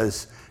this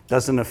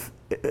doesn't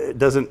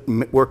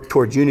work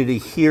towards unity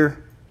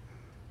here,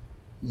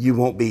 you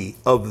won't be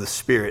of the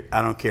Spirit.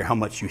 I don't care how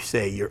much you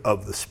say you're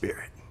of the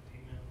Spirit.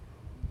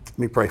 Let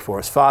me pray for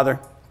us. Father,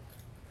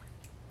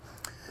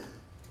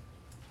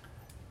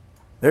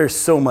 there's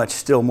so much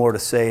still more to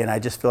say, and I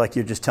just feel like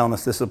you're just telling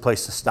us this is a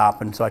place to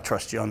stop, and so I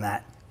trust you on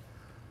that.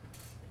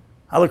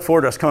 I look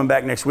forward to us coming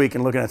back next week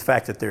and looking at the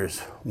fact that there's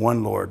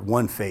one Lord,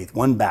 one faith,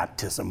 one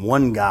baptism,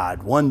 one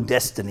God, one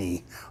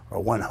destiny, or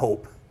one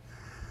hope.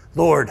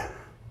 Lord,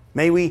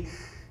 may we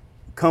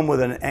come with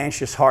an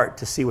anxious heart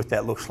to see what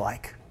that looks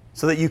like,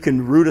 so that you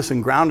can root us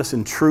and ground us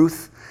in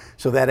truth,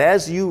 so that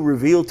as you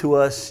reveal to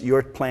us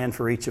your plan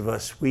for each of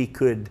us, we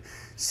could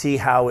see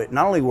how it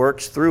not only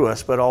works through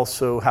us, but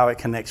also how it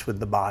connects with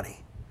the body.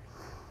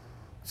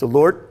 So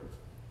Lord,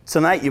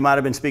 tonight you might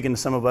have been speaking to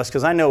some of us,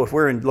 because I know if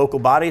we're in local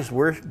bodies,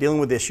 we're dealing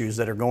with issues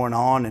that are going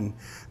on, and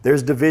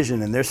there's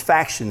division, and there's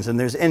factions, and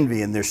there's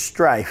envy, and there's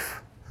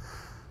strife.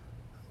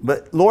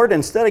 But Lord,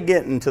 instead of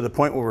getting to the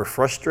point where we're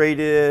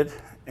frustrated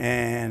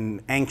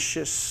and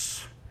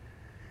anxious,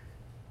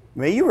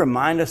 may you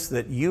remind us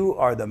that you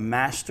are the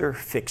master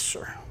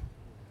fixer,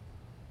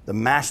 the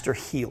master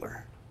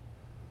healer,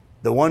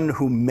 the one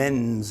who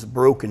mends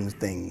broken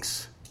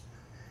things.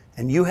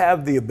 And you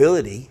have the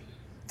ability,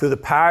 through the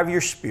power of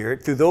your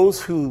Spirit, through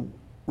those who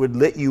would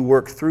let you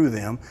work through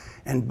them,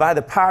 and by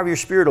the power of your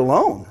Spirit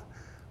alone,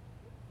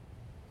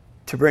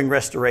 to bring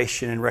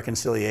restoration and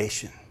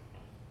reconciliation.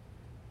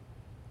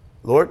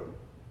 Lord,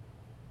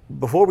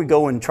 before we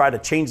go and try to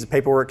change the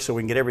paperwork so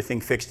we can get everything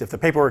fixed, if the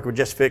paperwork were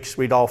just fixed,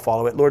 we'd all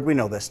follow it. Lord, we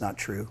know that's not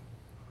true.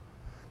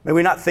 May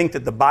we not think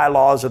that the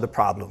bylaws are the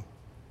problem.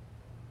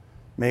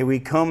 May we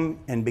come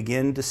and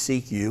begin to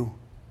seek you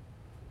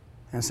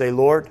and say,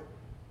 Lord,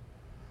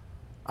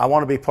 I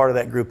want to be part of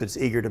that group that's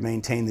eager to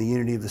maintain the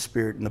unity of the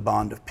Spirit and the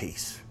bond of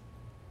peace.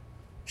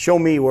 Show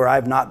me where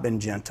I've not been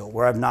gentle,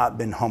 where I've not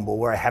been humble,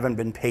 where I haven't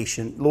been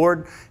patient.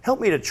 Lord, help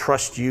me to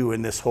trust you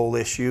in this whole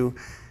issue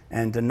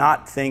and to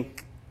not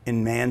think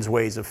in man's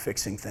ways of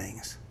fixing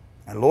things.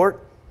 And Lord,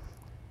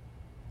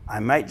 I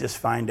might just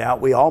find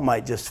out, we all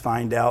might just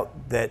find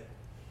out that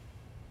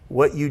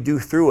what you do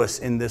through us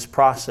in this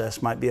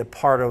process might be a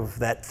part of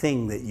that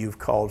thing that you've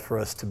called for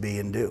us to be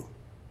and do.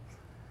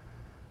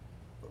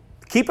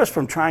 Keep us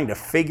from trying to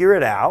figure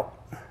it out.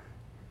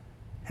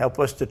 Help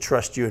us to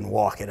trust you and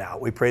walk it out.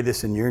 We pray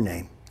this in your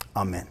name.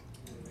 Amen.